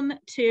welcome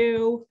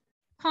to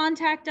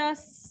contact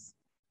us.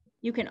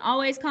 You can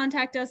always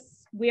contact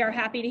us. We are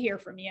happy to hear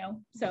from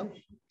you. So,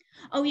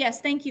 oh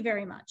yes, thank you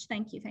very much.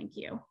 Thank you. Thank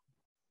you.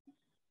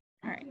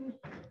 All right.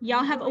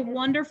 Y'all have a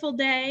wonderful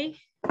day.